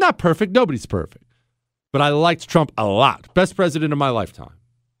 Not perfect. Nobody's perfect. But I liked Trump a lot. Best president of my lifetime.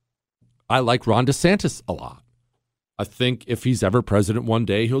 I like Ron DeSantis a lot. I think if he's ever president one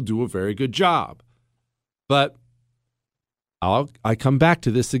day, he'll do a very good job. But I come back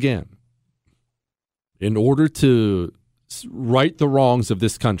to this again. In order to right the wrongs of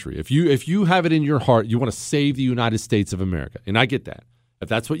this country, if you have it in your heart, you want to save the United States of America, and I get that. If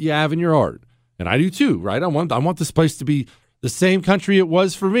that's what you have in your heart, and I do too, right? I want this place to be the same country it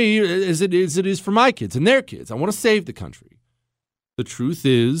was for me as it is for my kids and their kids. I want to save the country. The truth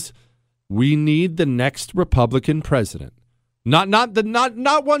is, we need the next Republican president. Not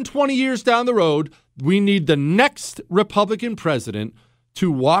 120 years down the road. We need the next Republican president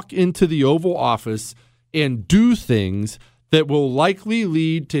to walk into the Oval Office and do things that will likely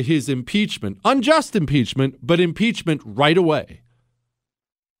lead to his impeachment. Unjust impeachment, but impeachment right away.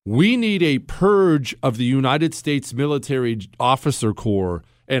 We need a purge of the United States military officer corps,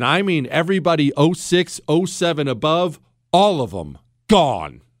 and I mean everybody 06, 07 above, all of them,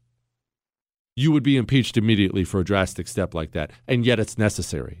 gone. You would be impeached immediately for a drastic step like that, and yet it's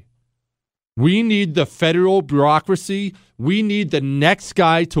necessary. We need the federal bureaucracy. We need the next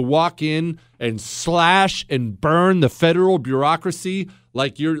guy to walk in and slash and burn the federal bureaucracy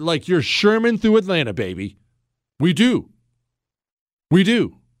like you're Sherman through Atlanta, baby. We do. We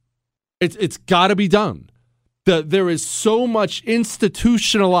do. It's got to be done. There is so much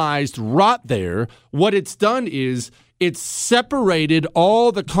institutionalized rot there. What it's done is it's separated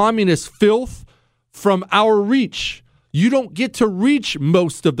all the communist filth from our reach. You don't get to reach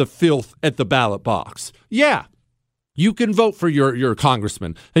most of the filth at the ballot box. Yeah, you can vote for your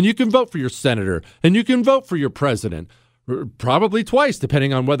congressman, and you can vote for your senator, and you can vote for your president, probably twice,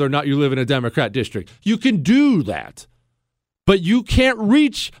 depending on whether or not you live in a Democrat district. You can do that. But you can't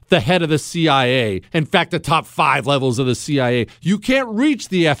reach the head of the CIA. In fact, the top 5 levels of the CIA. You can't reach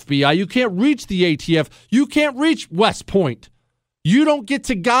the FBI. You can't reach the ATF. You can't reach West Point. You don't get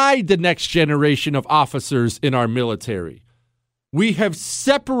to guide the next generation of officers in our military. We have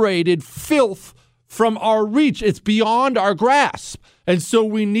separated filth from our reach. It's beyond our grasp. And so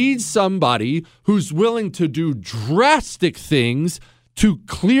we need somebody who's willing to do drastic things to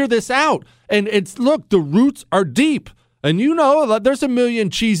clear this out. And look, the roots are deep. And you know, there's a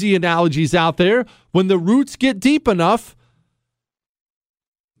million cheesy analogies out there. When the roots get deep enough,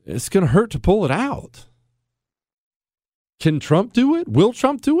 it's going to hurt to pull it out. Can Trump do it? Will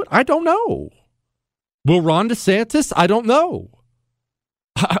Trump do it? I don't know. Will Ron DeSantis? I don't know.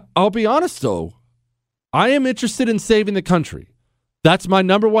 I'll be honest, though. I am interested in saving the country. That's my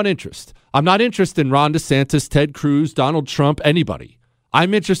number one interest. I'm not interested in Ron DeSantis, Ted Cruz, Donald Trump, anybody.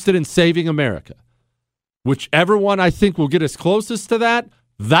 I'm interested in saving America. Whichever one I think will get us closest to that,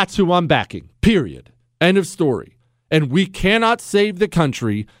 that's who I'm backing. Period. End of story. And we cannot save the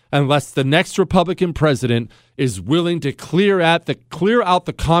country unless the next Republican president is willing to clear out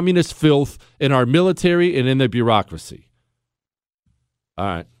the communist filth in our military and in the bureaucracy. All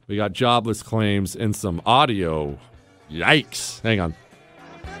right, we got jobless claims and some audio. Yikes. Hang on.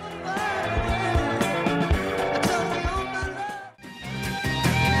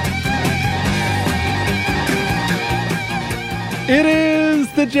 It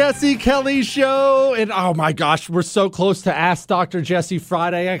is the Jesse Kelly Show, and oh my gosh, we're so close to Ask Dr. Jesse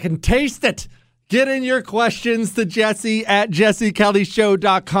Friday. I can taste it. Get in your questions to Jesse at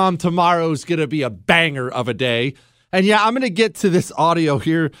jessekellyshow.com. Tomorrow's going to be a banger of a day. And yeah, I'm going to get to this audio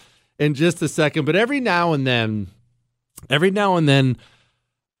here in just a second, but every now and then,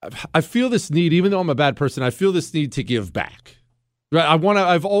 I feel this need, even though I'm a bad person, I feel this need to give back. Right?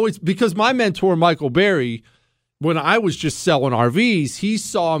 Because my mentor, Michael Berry, when I was just selling RVs, he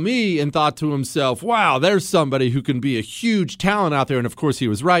saw me and thought to himself, wow, there's somebody who can be a huge talent out there. And of course he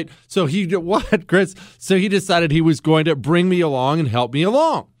was right. So he decided he was going to bring me along and help me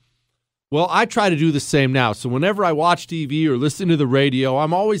along. Well, I try to do the same now. So whenever I watch TV or listen to the radio,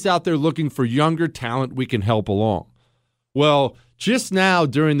 I'm always out there looking for younger talent we can help along. Well, just now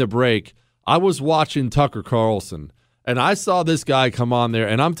during the break, I was watching Tucker Carlson, and I saw this guy come on there,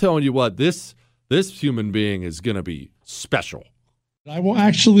 and I'm telling you what, this human being is going to be special. I will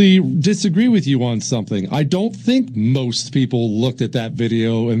actually disagree with you on something. I don't think most people looked at that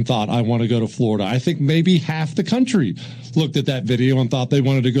video and thought, I want to go to Florida. I think maybe half the country looked at that video and thought they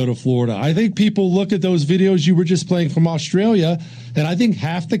wanted to go to Florida. I think people look at those videos you were just playing from Australia, and I think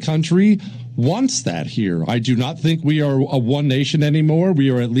half the country wants that here. I do not think we are a one nation anymore. We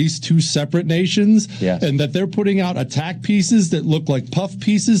are at least two separate nations. Yes. And that they're putting out attack pieces that look like puff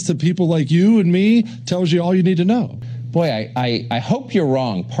pieces to people like you and me tells you all you need to know. Boy, I hope you're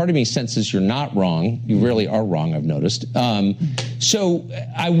wrong. Part of me senses you're not wrong. You really are wrong, I've noticed. So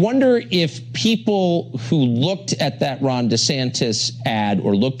I wonder if people who looked at that Ron DeSantis ad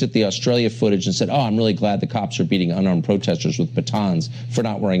or looked at the Australia footage and said, oh, I'm really glad the cops are beating unarmed protesters with batons for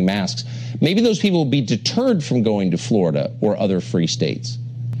not wearing masks, maybe those people will be deterred from going to Florida or other free states.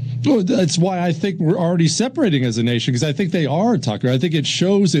 Well, that's why I think we're already separating as a nation, because I think they are, Tucker. I think it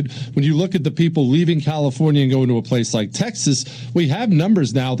shows that when you look at the people leaving California and going to a place like Texas, we have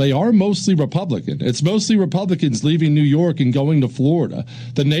numbers now. They are mostly Republican. It's mostly Republicans leaving New York and going to Florida.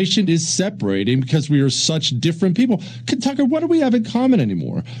 The nation is separating because we are such different people. Tucker, what do we have in common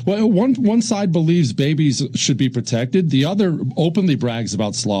anymore? Well, one side believes babies should be protected. The other openly brags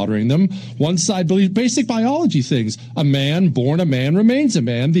about slaughtering them. One side believes basic biology things. A man born a man remains a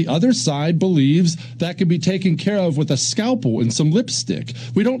man. The other side believes that can be taken care of with a scalpel and some lipstick.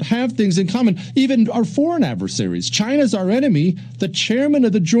 We don't have things in common. Even our foreign adversaries. China's our enemy. The chairman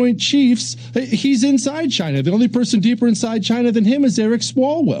of the Joint Chiefs, he's inside China. The only person deeper inside China than him is Eric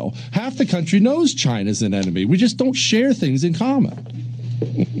Swalwell. Half the country knows China's an enemy. We just don't share things in common.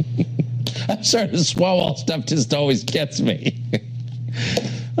 I'm sorry, the Swalwell stuff just always gets me.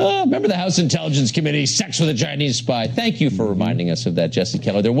 Remember the House Intelligence Committee, sex with a Chinese spy. Thank you for reminding us of that, Jesse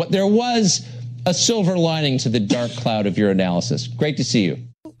Kelly. There was a silver lining to the dark cloud of your analysis. Great to see you.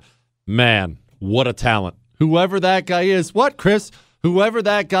 Man, what a talent. Whoever that guy is. What, Chris? Whoever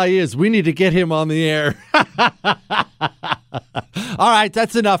that guy is, we need to get him on the air. All right,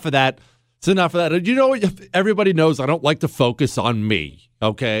 that's enough of that. It's enough of that. You know, everybody knows I don't like to focus on me,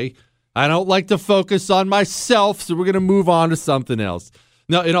 okay? I don't like to focus on myself, so we're going to move on to something else.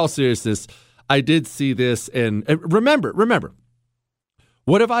 No, in all seriousness, I did see this, and remember,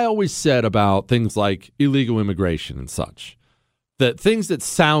 what have I always said about things like illegal immigration and such? That things that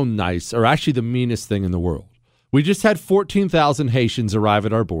sound nice are actually the meanest thing in the world. We just had 14,000 Haitians arrive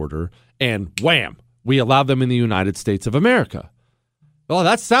at our border, and wham, we allowed them in the United States of America. Oh,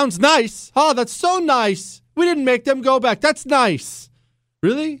 that sounds nice. Oh, that's so nice. We didn't make them go back. That's nice.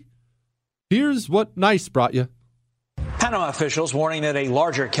 Really? Here's what nice brought you. Panama officials warning that a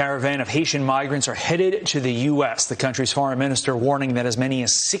larger caravan of Haitian migrants are headed to the U.S. The country's foreign minister warning that as many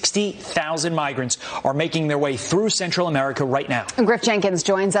as 60,000 migrants are making their way through Central America right now. Griff Jenkins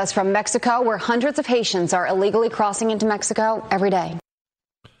joins us from Mexico, where hundreds of Haitians are illegally crossing into Mexico every day.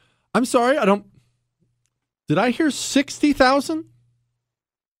 I'm sorry, did I hear 60,000?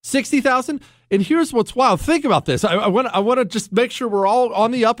 60,000? And here's what's wild. Think about this. I want to just make sure we're all on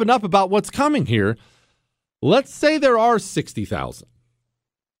the up and up about what's coming here. Let's say there are 60,000.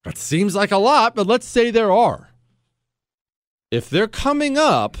 That seems like a lot, but let's say there are. If they're coming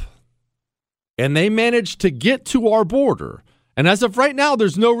up and they manage to get to our border, and as of right now,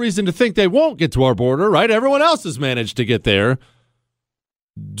 there's no reason to think they won't get to our border, right? Everyone else has managed to get there.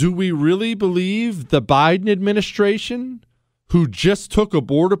 Do we really believe the Biden administration, who just took a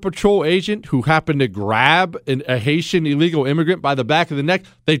Border Patrol agent who happened to grab a Haitian illegal immigrant by the back of the neck,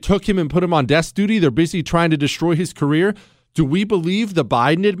 they took him and put him on desk duty, they're busy trying to destroy his career? Do we believe the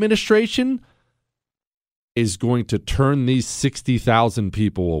Biden administration is going to turn these 60,000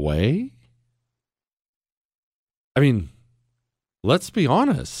 people away? I mean, let's be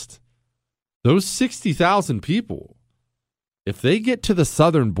honest. Those 60,000 people, if they get to the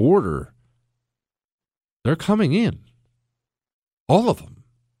southern border, they're coming in. All of them.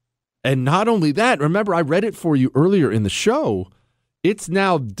 And not only that, remember I read it for you earlier in the show, it's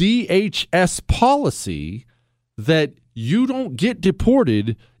now DHS policy that you don't get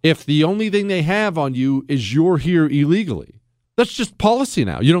deported if the only thing they have on you is you're here illegally. That's just policy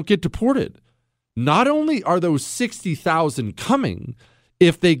now. You don't get deported. Not only are those 60,000 coming,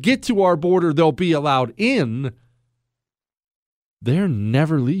 if they get to our border, they'll be allowed in. They're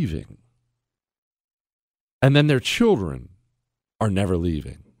never leaving. And then their children are never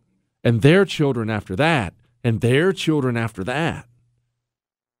leaving. And their children after that, and their children after that.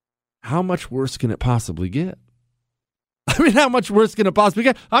 How much worse can it possibly get? I mean, how much worse can it possibly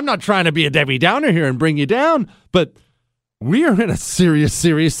get? I'm not trying to be a Debbie Downer here and bring you down, but we are in a serious,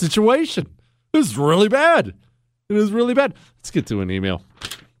 serious situation. This is really bad. It is really bad. Let's get to an email.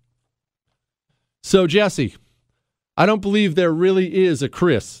 So, Jesse, I don't believe there really is a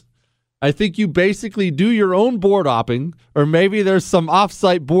Chris. I think you basically do your own board hopping, or maybe there's some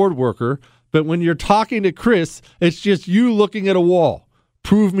off-site board worker, but when you're talking to Chris, it's just you looking at a wall.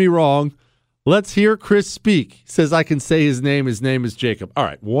 Prove me wrong. Let's hear Chris speak. He says I can say his name. His name is Jacob. All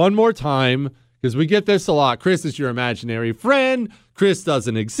right, one more time, because we get this a lot. Chris is your imaginary friend. Chris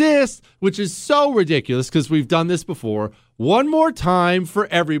doesn't exist, which is so ridiculous because we've done this before. One more time for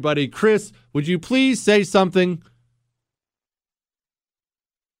everybody. Chris, would you please say something?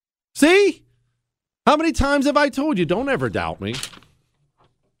 See? How many times have I told you? Don't ever doubt me.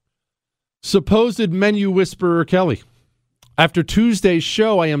 Supposed menu whisperer Kelly. After Tuesday's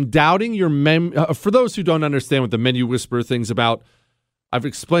show, I am doubting your for those who don't understand what the menu whisperer thing's about, I've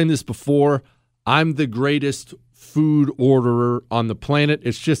explained this before. I'm the greatest food orderer on the planet.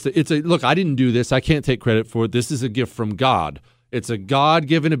 Look, I didn't do this. I can't take credit for it. This is a gift from God. It's a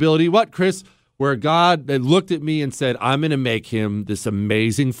God-given ability. What, Chris? Where God looked at me and said, I'm going to make him this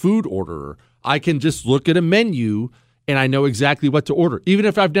amazing food orderer. I can just look at a menu and I know exactly what to order, even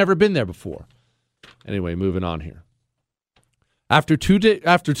if I've never been there before. Anyway, moving on here. After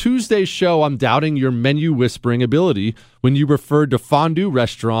Tuesday's show, I'm doubting your menu whispering ability when you referred to fondue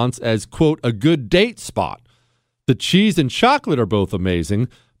restaurants as, quote, a good date spot. The cheese and chocolate are both amazing,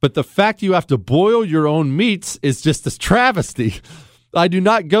 but the fact you have to boil your own meats is just a travesty. I do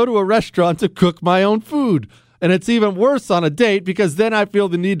not go to a restaurant to cook my own food. And it's even worse on a date because then I feel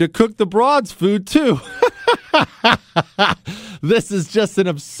the need to cook the broad's food too. This is just an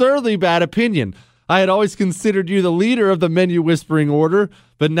absurdly bad opinion. I had always considered you the leader of the menu whispering order,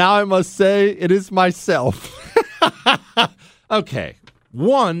 but now I must say it is myself. Okay.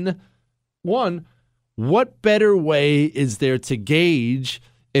 One, what better way is there to gauge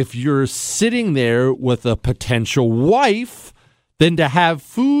if you're sitting there with a potential wife than to have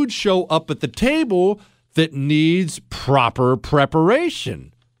food show up at the table that needs proper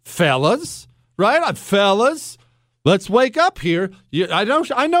preparation? Fellas, right? Fellas, let's wake up here. I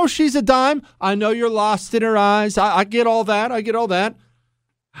know she's a dime. I know you're lost in her eyes. I get all that.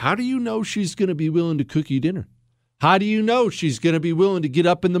 How do you know she's going to be willing to cook you dinner? How do you know she's going to be willing to get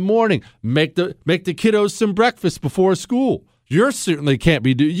up in the morning, make the kiddos some breakfast before school? You certainly can't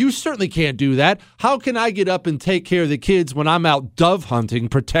do that. How can I get up and take care of the kids when I'm out dove hunting,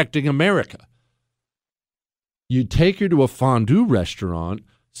 protecting America? You take her to a fondue restaurant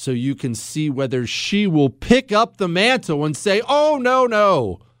so you can see whether she will pick up the mantle and say, oh,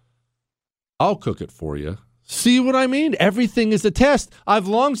 no, I'll cook it for you. See what I mean? Everything is a test. I've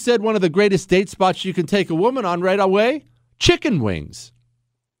long said one of the greatest date spots you can take a woman on right away, chicken wings.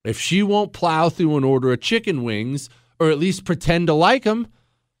 If she won't plow through and order a chicken wings, or at least pretend to like them,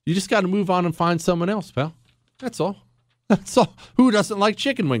 you just got to move on and find someone else, pal. That's all. Who doesn't like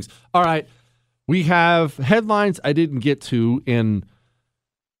chicken wings? All right. We have headlines I didn't get to in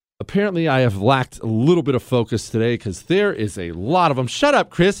Apparently, I have lacked a little bit of focus today because there is a lot of them. Shut up,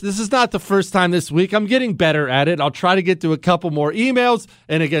 Chris. This is not the first time this week. I'm getting better at it. I'll try to get to a couple more emails.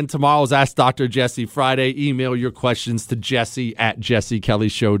 And again, tomorrow's Ask Dr. Jesse Friday. Email your questions to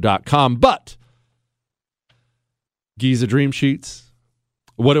jesse@jessekellyshow.com. But Giza Dream Sheets.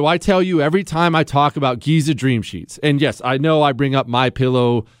 What do I tell you every time I talk about Giza Dream Sheets? And yes, I know I bring up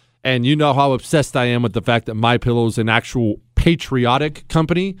MyPillow, and you know how obsessed I am with the fact that MyPillow is an actual patriotic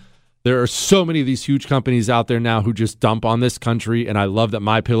company. There are so many of these huge companies out there now who just dump on this country, and I love that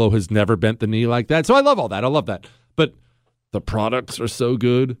MyPillow has never bent the knee like that. So I love all that. I love that. But the products are so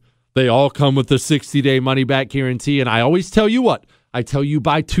good. They all come with the 60-day money-back guarantee, and I always tell you what. I tell you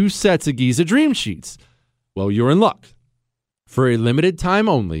buy 2 sets of Giza Dream Sheets. Well, you're in luck. For a limited time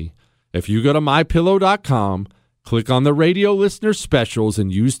only, if you go to MyPillow.com, click on the radio listener specials,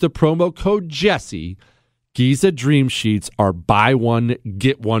 and use the promo code Jesse, Giza Dream Sheets are buy one,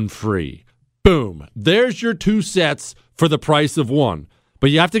 get one free. Boom. There's your 2 sets for the price of one.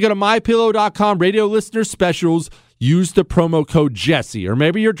 But you have to go to MyPillow.com, radio listener specials, use the promo code Jesse. Or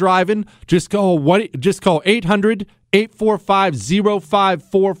maybe you're driving, just call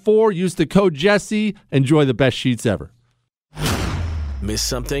 800-845-0544, use the code Jesse, enjoy the best sheets ever. Miss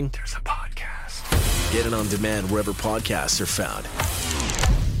something? There's a podcast. Get it on demand wherever podcasts are found.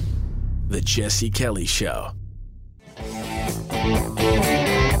 The Jesse Kelly Show.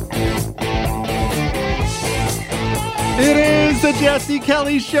 It is the Jesse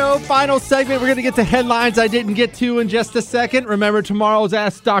Kelly Show. Final segment. We're going to get to headlines I didn't get to in just a second. Remember, tomorrow's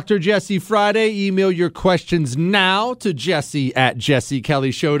Ask Dr. Jesse Friday. Email your questions now to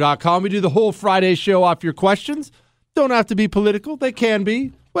jesse@jessekellyshow.com. We do the whole Friday show off your questions. Don't have to be political. They can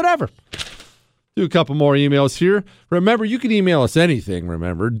be. Whatever. Do a couple more emails here. Remember, you can email us anything,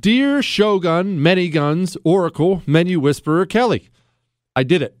 remember. Dear Shogun, Many Guns, Oracle, Menu Whisperer, Kelly. I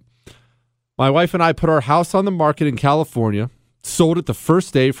did it. My wife and I put our house on the market in California, sold it the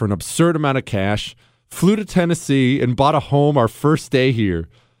first day for an absurd amount of cash, flew to Tennessee, and bought a home our first day here.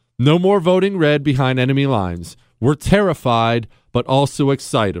 No more voting red behind enemy lines. We're terrified, but also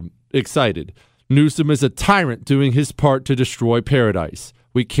excited. Newsom is a tyrant doing his part to destroy paradise.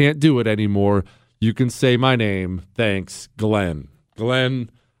 We can't do it anymore. You can say my name. Thanks, Glenn. Glenn,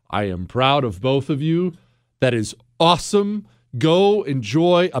 I am proud of both of you. That is awesome. Go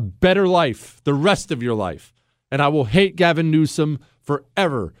enjoy a better life the rest of your life. And I will hate Gavin Newsom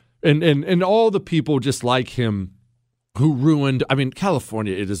forever. And all the people just like him who ruined,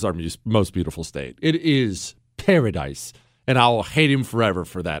 California, it is our most beautiful state. It is paradise. And I will hate him forever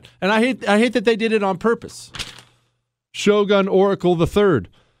for that. And I hate that they did it on purpose. Shogun Oracle III.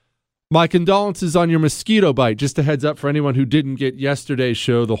 My condolences on your mosquito bite. Just a heads up for anyone who didn't get yesterday's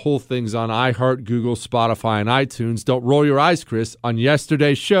show. The whole thing's on iHeart, Google, Spotify, and iTunes. Don't roll your eyes, Chris. On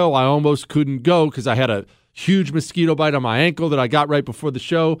yesterday's show, I almost couldn't go because I had a huge mosquito bite on my ankle that I got right before the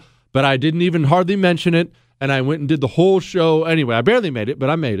show, but I didn't even hardly mention it, and I went and did the whole show anyway. I barely made it, but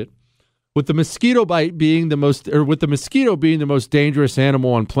I made it. With the mosquito being the most dangerous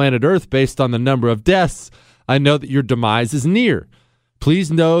animal on planet Earth based on the number of deaths, I know that your demise is near.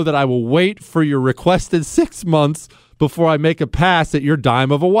 Please know that I will wait for your requested 6 months before I make a pass at your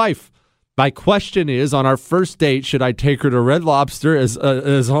dime of a wife. My question is, on our first date, should I take her to Red Lobster as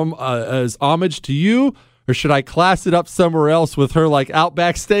homage to you, or should I class it up somewhere else with her like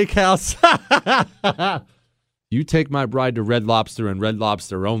Outback Steakhouse? You take my bride to Red Lobster and Red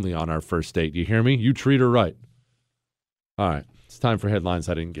Lobster only on our first date. You hear me? You treat her right. All right. It's time for headlines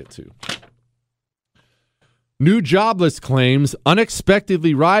I didn't get to. New jobless claims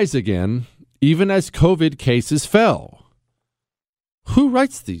unexpectedly rise again, even as COVID cases fell. Who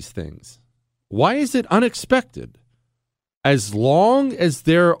writes these things? Why is it unexpected? As long as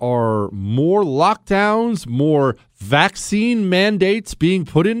there are more lockdowns, more vaccine mandates being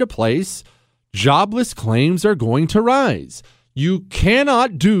put into place, jobless claims are going to rise. You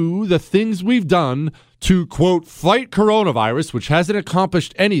cannot do the things we've done to, quote, fight coronavirus, which hasn't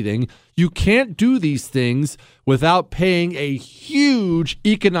accomplished anything. You can't do these things without paying a huge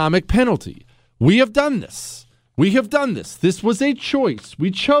economic penalty. We have done this. We have done this. This was a choice. We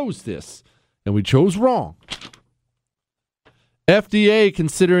chose this, and we chose wrong. FDA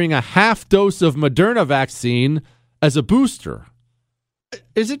considering a half dose of Moderna vaccine as a booster.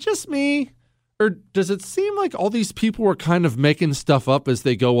 Is it just me? Or does it seem like all these people were kind of making stuff up as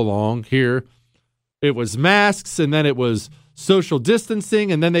they go along here? It was masks, and then it was social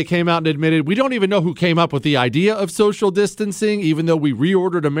distancing, and then they came out and admitted, we don't even know who came up with the idea of social distancing, even though we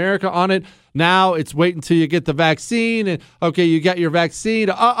reordered America on it. Now it's wait until you get the vaccine, and okay, you got your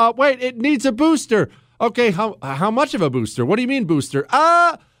vaccine. Wait, it needs a booster. Okay, how much of a booster? What do you mean booster?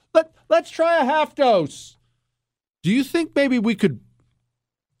 let's try a half dose. Do you think maybe we could?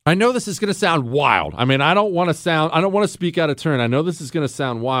 I know this is going to sound wild. I mean, I don't want to speak out of turn. I know this is going to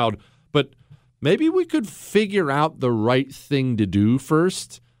sound wild, but maybe we could figure out the right thing to do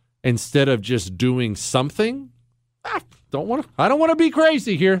first instead of just doing something. I don't want to be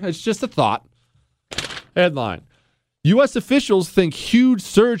crazy here. It's just a thought. Headline: U.S. officials think huge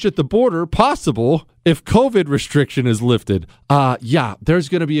surge at the border possible if COVID restriction is lifted. Yeah, there's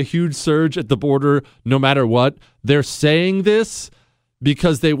going to be a huge surge at the border no matter what. They're saying this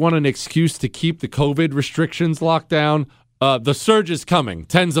because they want an excuse to keep the COVID restrictions locked down. The surge is coming,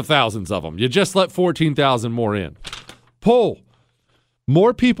 tens of thousands of them. You just let 14,000 more in. Poll: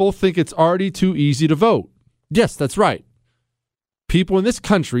 more people think it's already too easy to vote. Yes, that's right. People in this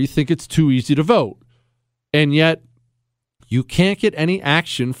country think it's too easy to vote. And yet, you can't get any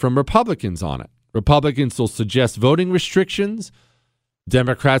action from Republicans on it. Republicans will suggest voting restrictions.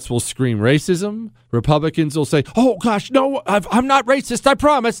 Democrats will scream racism. Republicans will say, oh, gosh, no, I'm not racist, I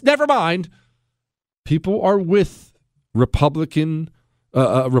promise. Never mind. People are with Republican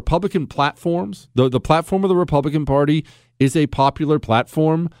platforms. The platform of the Republican Party is a popular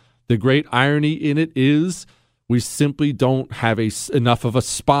platform. The great irony in it is we simply don't have enough of a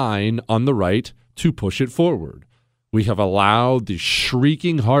spine on the right to push it forward. We have allowed the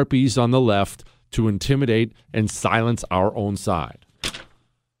shrieking harpies on the left to intimidate and silence our own side.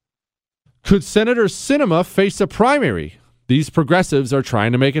 Could Senator Sinema face a primary? These progressives are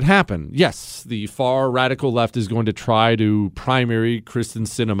trying to make it happen. Yes, the far radical left is going to try to primary Kyrsten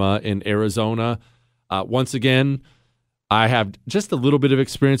Sinema in Arizona. Once again, I have just a little bit of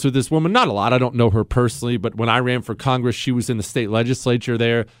experience with this woman. Not a lot. I don't know her personally, but when I ran for Congress, she was in the state legislature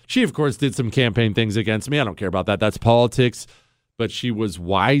there. She, of course, did some campaign things against me. I don't care about that. That's politics. But she was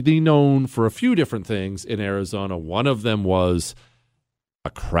widely known for a few different things in Arizona. One of them was a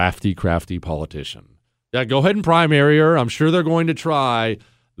crafty politician. Yeah, go ahead and primary her. I'm sure they're going to try.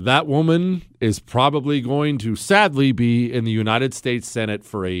 That woman is probably going to sadly be in the United States Senate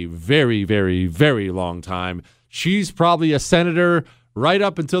for a very, very, very long time. She's probably a senator right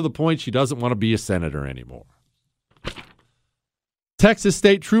up until the point she doesn't want to be a senator anymore. Texas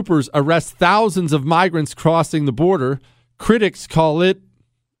state troopers arrest thousands of migrants crossing the border. Critics call it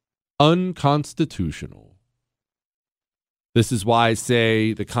unconstitutional. This is why I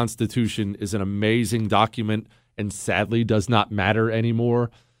say the Constitution is an amazing document and sadly does not matter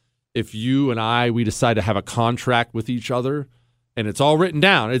anymore. If you and we decide to have a contract with each other, and it's all written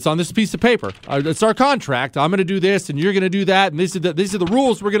down. It's on this piece of paper. It's our contract. I'm going to do this, and you're going to do that, and these are the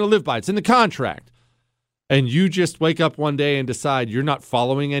rules we're going to live by. It's in the contract. And you just wake up one day and decide you're not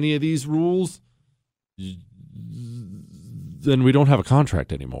following any of these rules, then we don't have a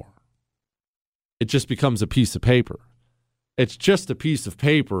contract anymore. It just becomes a piece of paper. It's just a piece of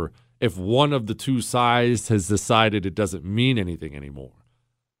paper if one of the two sides has decided it doesn't mean anything anymore.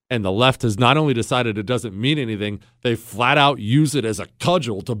 And the left has not only decided it doesn't mean anything, they flat out use it as a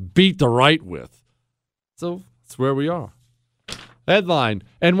cudgel to beat the right with. So that's where we are. Headline: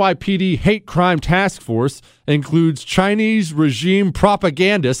 NYPD Hate Crime Task Force includes Chinese regime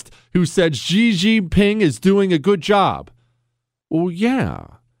propagandist who said Xi Jinping is doing a good job. Well, yeah.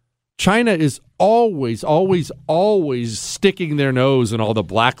 China is always sticking their nose in all the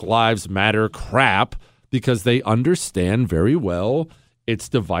Black Lives Matter crap because they understand very well it's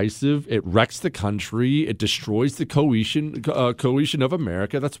divisive, it wrecks the country, it destroys the cohesion of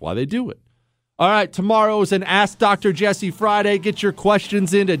America. That's why they do it. All right, tomorrow is an Ask Dr. Jesse Friday. Get your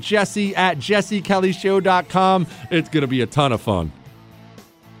questions into jesse@jessekellyshow.com. It's going to be a ton of fun.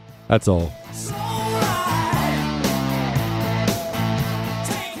 That's all.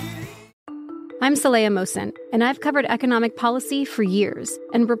 I'm Saleha Mohsin, and I've covered economic policy for years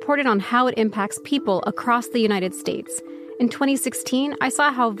and reported on how it impacts people across the United States. In 2016, I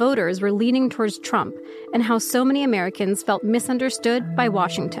saw how voters were leaning towards Trump and how so many Americans felt misunderstood by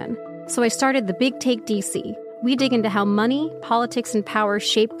Washington. So I started The Big Take DC. We dig into how money, politics, and power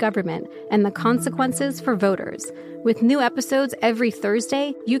shape government and the consequences for voters. With new episodes every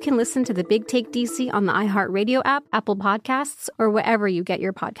Thursday, you can listen to The Big Take DC on the iHeartRadio app, Apple Podcasts, or wherever you get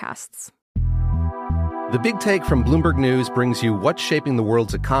your podcasts. The Big Take from Bloomberg News brings you what's shaping the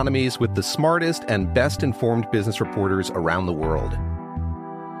world's economies with the smartest and best-informed business reporters around the world.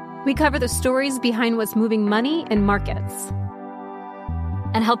 We cover the stories behind what's moving money and markets,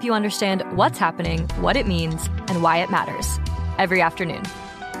 and help you understand what's happening, what it means, and why it matters every afternoon.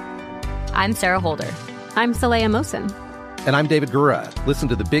 I'm Sarah Holder. I'm Saleha Mohsin. And I'm David Gura. Listen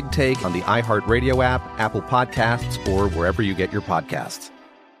to The Big Take on the iHeartRadio app, Apple Podcasts, or wherever you get your podcasts.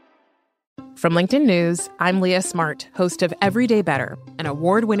 From LinkedIn News, I'm Leah Smart, host of Everyday Better, an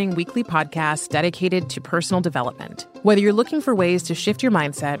award-winning weekly podcast dedicated to personal development. Whether you're looking for ways to shift your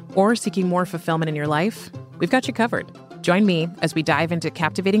mindset or seeking more fulfillment in your life, we've got you covered. Join me as we dive into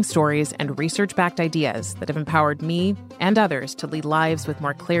captivating stories and research-backed ideas that have empowered me and others to lead lives with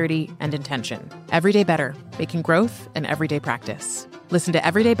more clarity and intention. Everyday Better, making growth an everyday practice. Listen to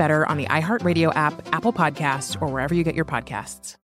Everyday Better on the iHeartRadio app, Apple Podcasts, or wherever you get your podcasts.